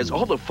McDonald's has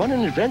all the fun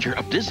and adventure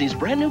of Disney's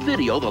brand new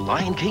video, The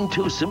Lion King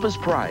 2: Simba's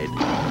Pride.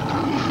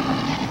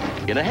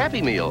 In a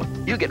Happy Meal,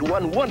 you get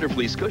one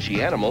wonderfully squishy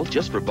animal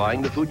just for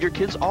buying the food your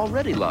kids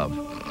already love.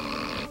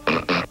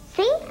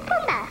 See?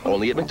 Simba.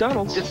 Only at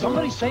McDonald's. Did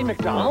somebody say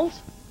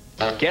McDonald's?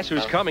 Guess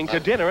who's coming to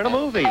dinner and a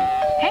movie?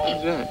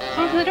 Hey,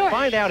 close the door.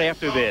 Find out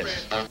after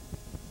this.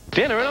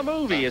 Dinner and a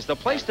movie is the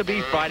place to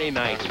be Friday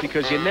nights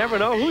because you never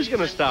know who's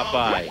going to stop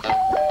by.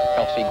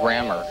 Kelsey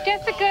Grammer.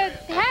 Jessica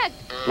Head.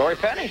 Lori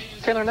Petty.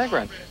 Taylor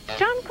Negron.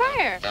 John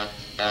Cryer.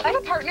 I have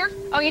a partner.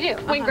 Oh, you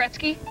do? Wayne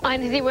Gretzky.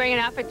 And is he wearing an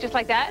outfit just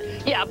like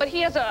that? Yeah, but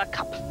he has a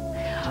cup.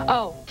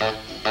 Oh.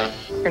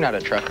 You're not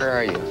a trucker,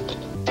 are you?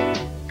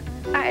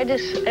 I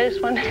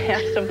just want to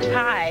have some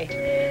pie.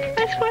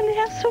 I just want to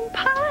have some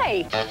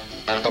pie.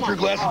 Up your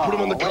glasses, put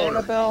them on the counter.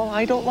 Annabelle,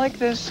 I don't like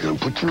this. Gonna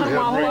put your head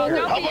on, right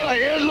here. no. How about a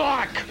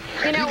headlock?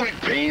 You know,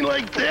 like pain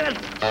like that?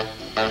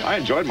 I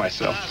enjoyed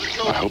myself.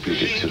 I hope you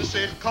did too.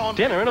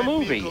 Dinner and a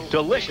movie.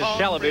 Delicious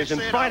television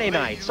Friday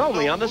nights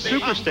only on the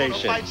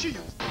Superstation.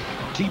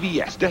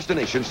 TBS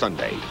Destination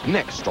Sunday.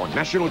 Next on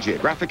National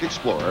Geographic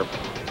Explorer,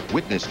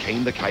 witness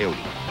Cain the Coyote,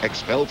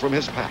 expelled from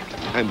his pack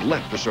and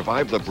left to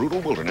survive the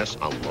brutal wilderness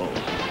alone.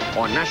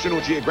 On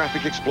National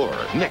Geographic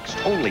Explorer, next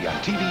only on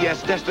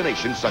TBS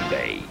Destination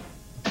Sunday.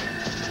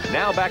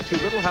 Now back to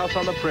Little House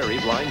on the Prairie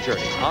Blind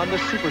Journey on the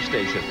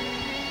Superstation.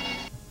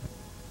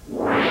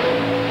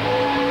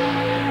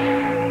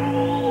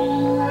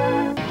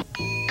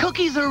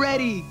 Cookies are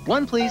ready.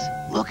 One, please.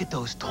 Look at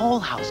those Toll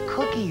House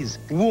cookies.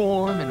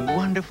 Warm and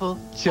wonderful,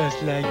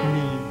 just like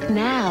me.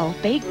 Now,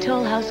 bake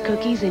Toll House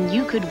cookies and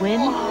you could win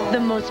the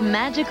most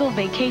magical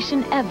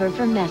vacation ever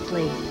from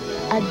Nestle.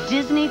 A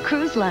Disney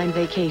Cruise Line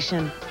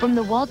vacation. From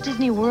the Walt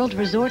Disney World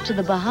Resort to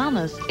the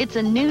Bahamas, it's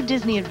a new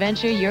Disney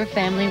adventure your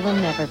family will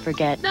never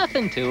forget.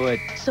 Nothing to it.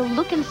 So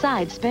look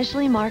inside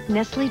specially marked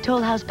Nestle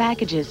Toll House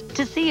packages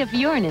to see if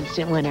you're an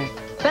instant winner.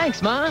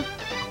 Thanks, Ma.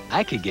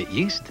 I could get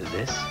used to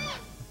this.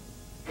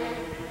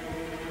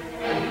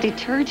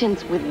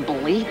 Detergents with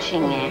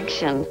bleaching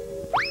action.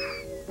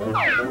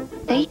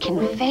 They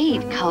can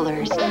fade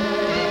colors.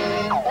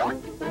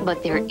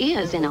 But there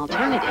is an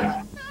alternative.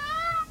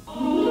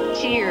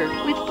 Cheer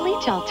with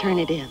bleach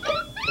alternative.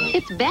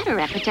 It's better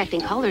at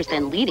protecting colors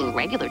than leading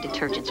regular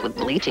detergents with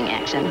bleaching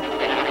action.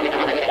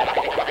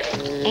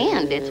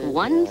 And it's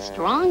one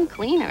strong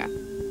cleaner.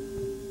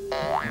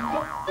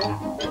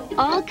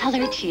 All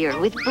color cheer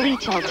with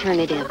bleach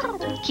alternative.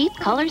 Keep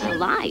colors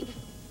alive.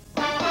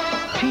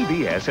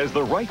 TBS has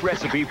the right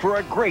recipe for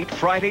a great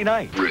Friday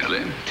night.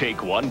 Really?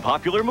 Take one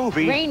popular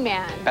movie. Rain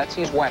Man.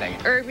 Betsy's Wedding.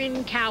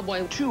 Urban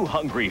Cowboy. Two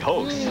hungry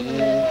hosts. Listen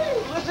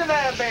to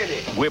that,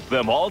 baby. Whip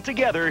them all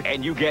together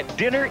and you get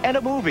Dinner and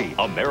a Movie,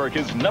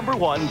 America's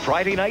 #1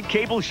 Friday night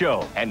cable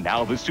show. And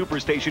now the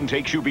Superstation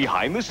takes you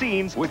behind the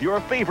scenes with your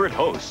favorite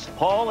hosts,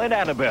 Paul and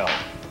Annabelle.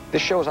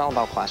 This show is all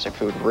about classic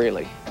food,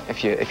 really,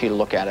 if you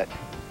look at it.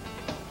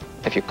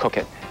 If you cook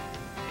it,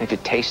 if you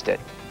taste it,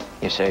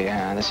 you say,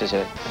 yeah, this is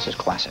it. This is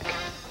classic.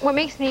 What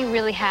makes me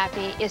really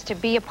happy is to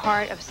be a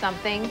part of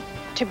something,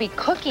 to be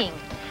cooking.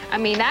 I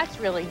mean, that's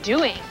really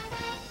doing.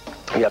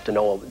 You have to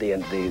know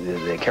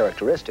the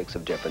characteristics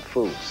of different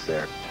foods.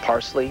 Their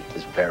parsley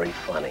is very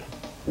funny.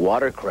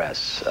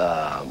 Watercress,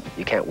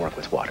 you can't work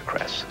with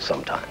watercress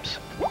sometimes.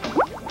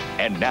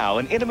 And now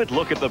an intimate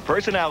look at the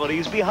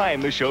personalities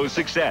behind the show's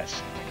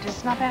success.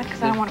 It's not bad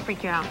because I don't want to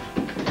freak you out.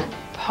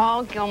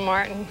 Paul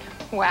Gilmartin.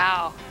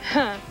 Wow.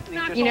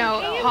 You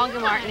know, Paul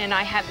Gilmartin and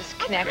I have this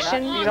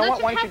connection. You know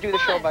what? Why don't you do the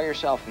show by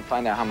yourself and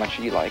find out how much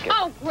you like it?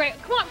 Oh, great.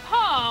 Come on,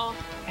 Paul.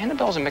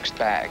 Annabelle's a mixed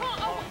bag.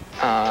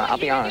 I'll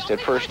be honest, at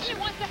first,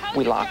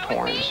 we locked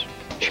horns.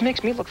 She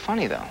makes me look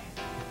funny, though,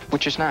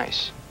 which is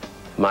nice.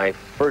 My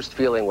first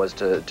feeling was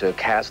to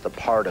cast the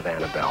part of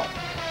Annabelle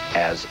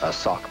as a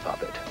sock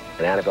puppet.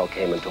 And Annabelle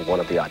came into one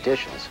of the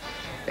auditions,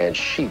 and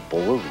she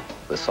blew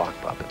the sock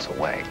puppets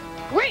away.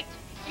 Great.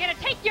 You're going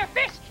to take your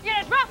fish, you're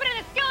going to drop it in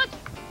the skillet,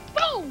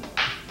 boom!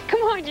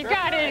 Come on, you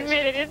got to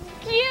admit it. It's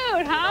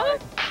cute, huh?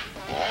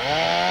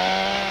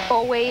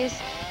 Always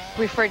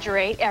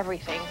refrigerate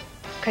everything,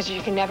 because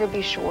you can never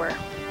be sure.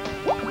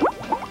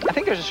 I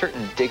think there's a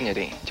certain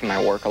dignity to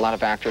my work. A lot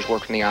of actors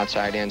work from the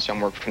outside in, some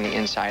work from the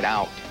inside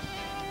out.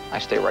 I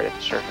stay right at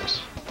the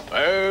surface.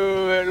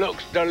 Oh, it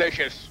looks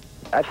delicious.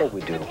 I think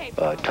we do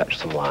touch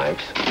some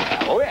lives.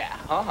 Oh, yeah.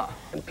 Uh-huh.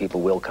 And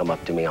people will come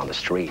up to me on the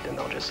street and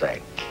they'll just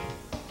say,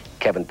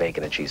 Kevin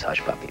Bacon and Cheese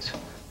Hush Puppies.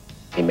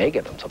 He may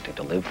give them something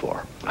to live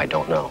for. I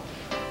don't know.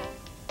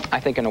 I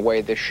think in a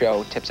way this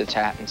show tips its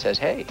hat and says,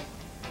 hey,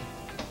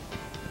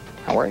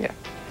 how are you?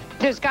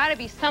 There's got to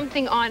be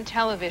something on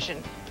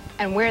television,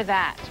 and we're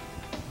that.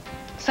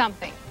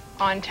 Something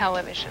on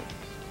television.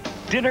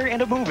 Dinner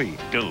and a movie.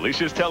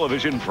 Delicious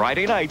television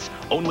Friday nights,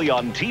 only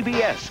on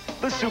TBS,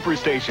 the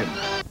Superstation.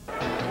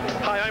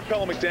 Hi, I'm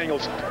Pella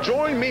McDaniels.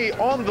 Join me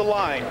on the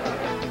line.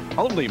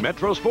 Only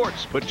Metro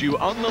Sports puts you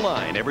on the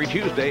line every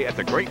Tuesday at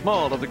the Great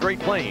Mall of the Great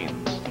Plains.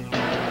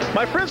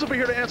 My friends will be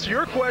here to answer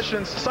your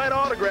questions, sign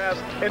autographs,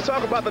 and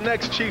talk about the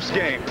next Chiefs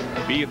game.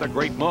 Be at the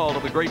Great Mall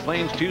of the Great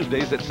Plains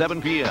Tuesdays at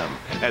 7 p.m.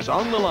 as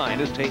On the Line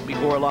is taped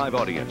before a live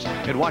audience.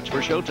 And watch for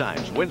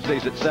showtimes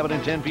Wednesdays at 7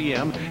 and 10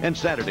 p.m. and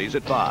Saturdays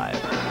at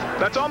 5.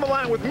 That's On the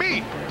Line with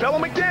me, Pella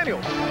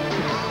McDaniels.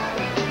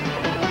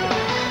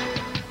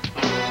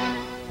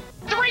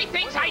 3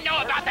 things I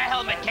know about the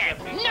helmet camp.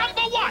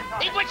 Number 1,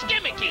 it was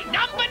gimmicky.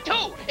 Number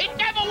 2, it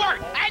never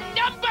worked. And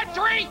number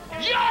 3,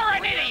 you're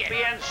an idiot.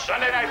 ESPN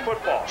Sunday Night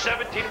Football,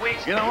 17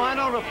 weeks. You know, I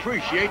don't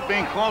appreciate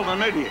being called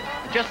an idiot.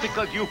 Just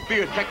because you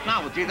fear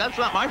technology, that's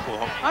not my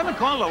fault. I've been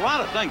called a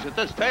lot of things at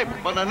this table,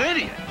 but an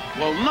idiot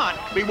will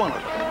not be one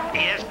of them.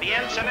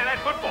 ESPN Sunday Night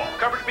Football.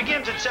 Coverage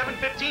begins at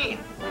 7:15.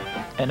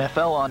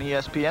 NFL on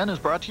ESPN is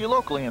brought to you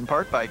locally in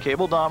part by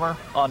Cable Dahmer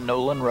on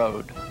Nolan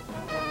Road.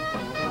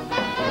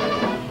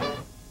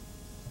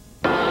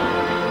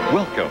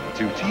 Welcome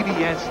to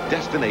TBS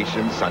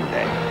Destination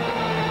Sunday.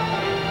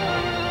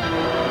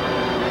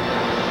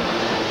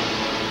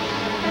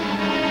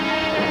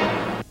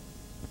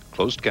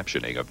 Closed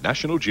captioning of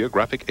National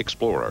Geographic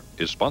Explorer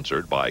is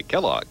sponsored by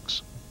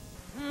Kellogg's.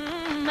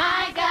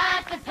 I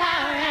got the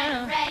power and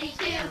I'm ready to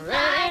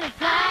fly. I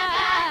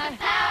got the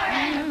power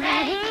and I'm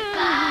ready to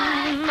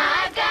fly.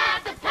 I've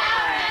got the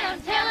power and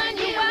I'm telling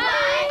you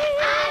why.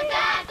 I've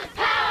got the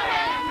power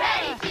and I'm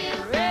ready to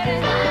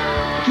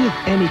fly. Give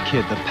any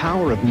kid the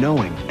power of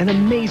knowing, and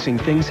amazing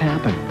things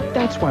happen.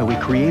 That's why we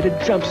created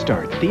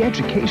Jumpstart, the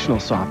educational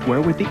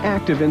software with the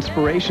active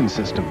inspiration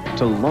system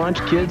to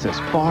launch kids as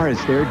far as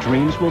their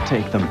dreams will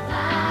take them.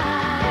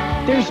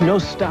 There's no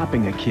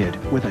stopping a kid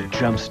with a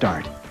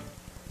Jumpstart.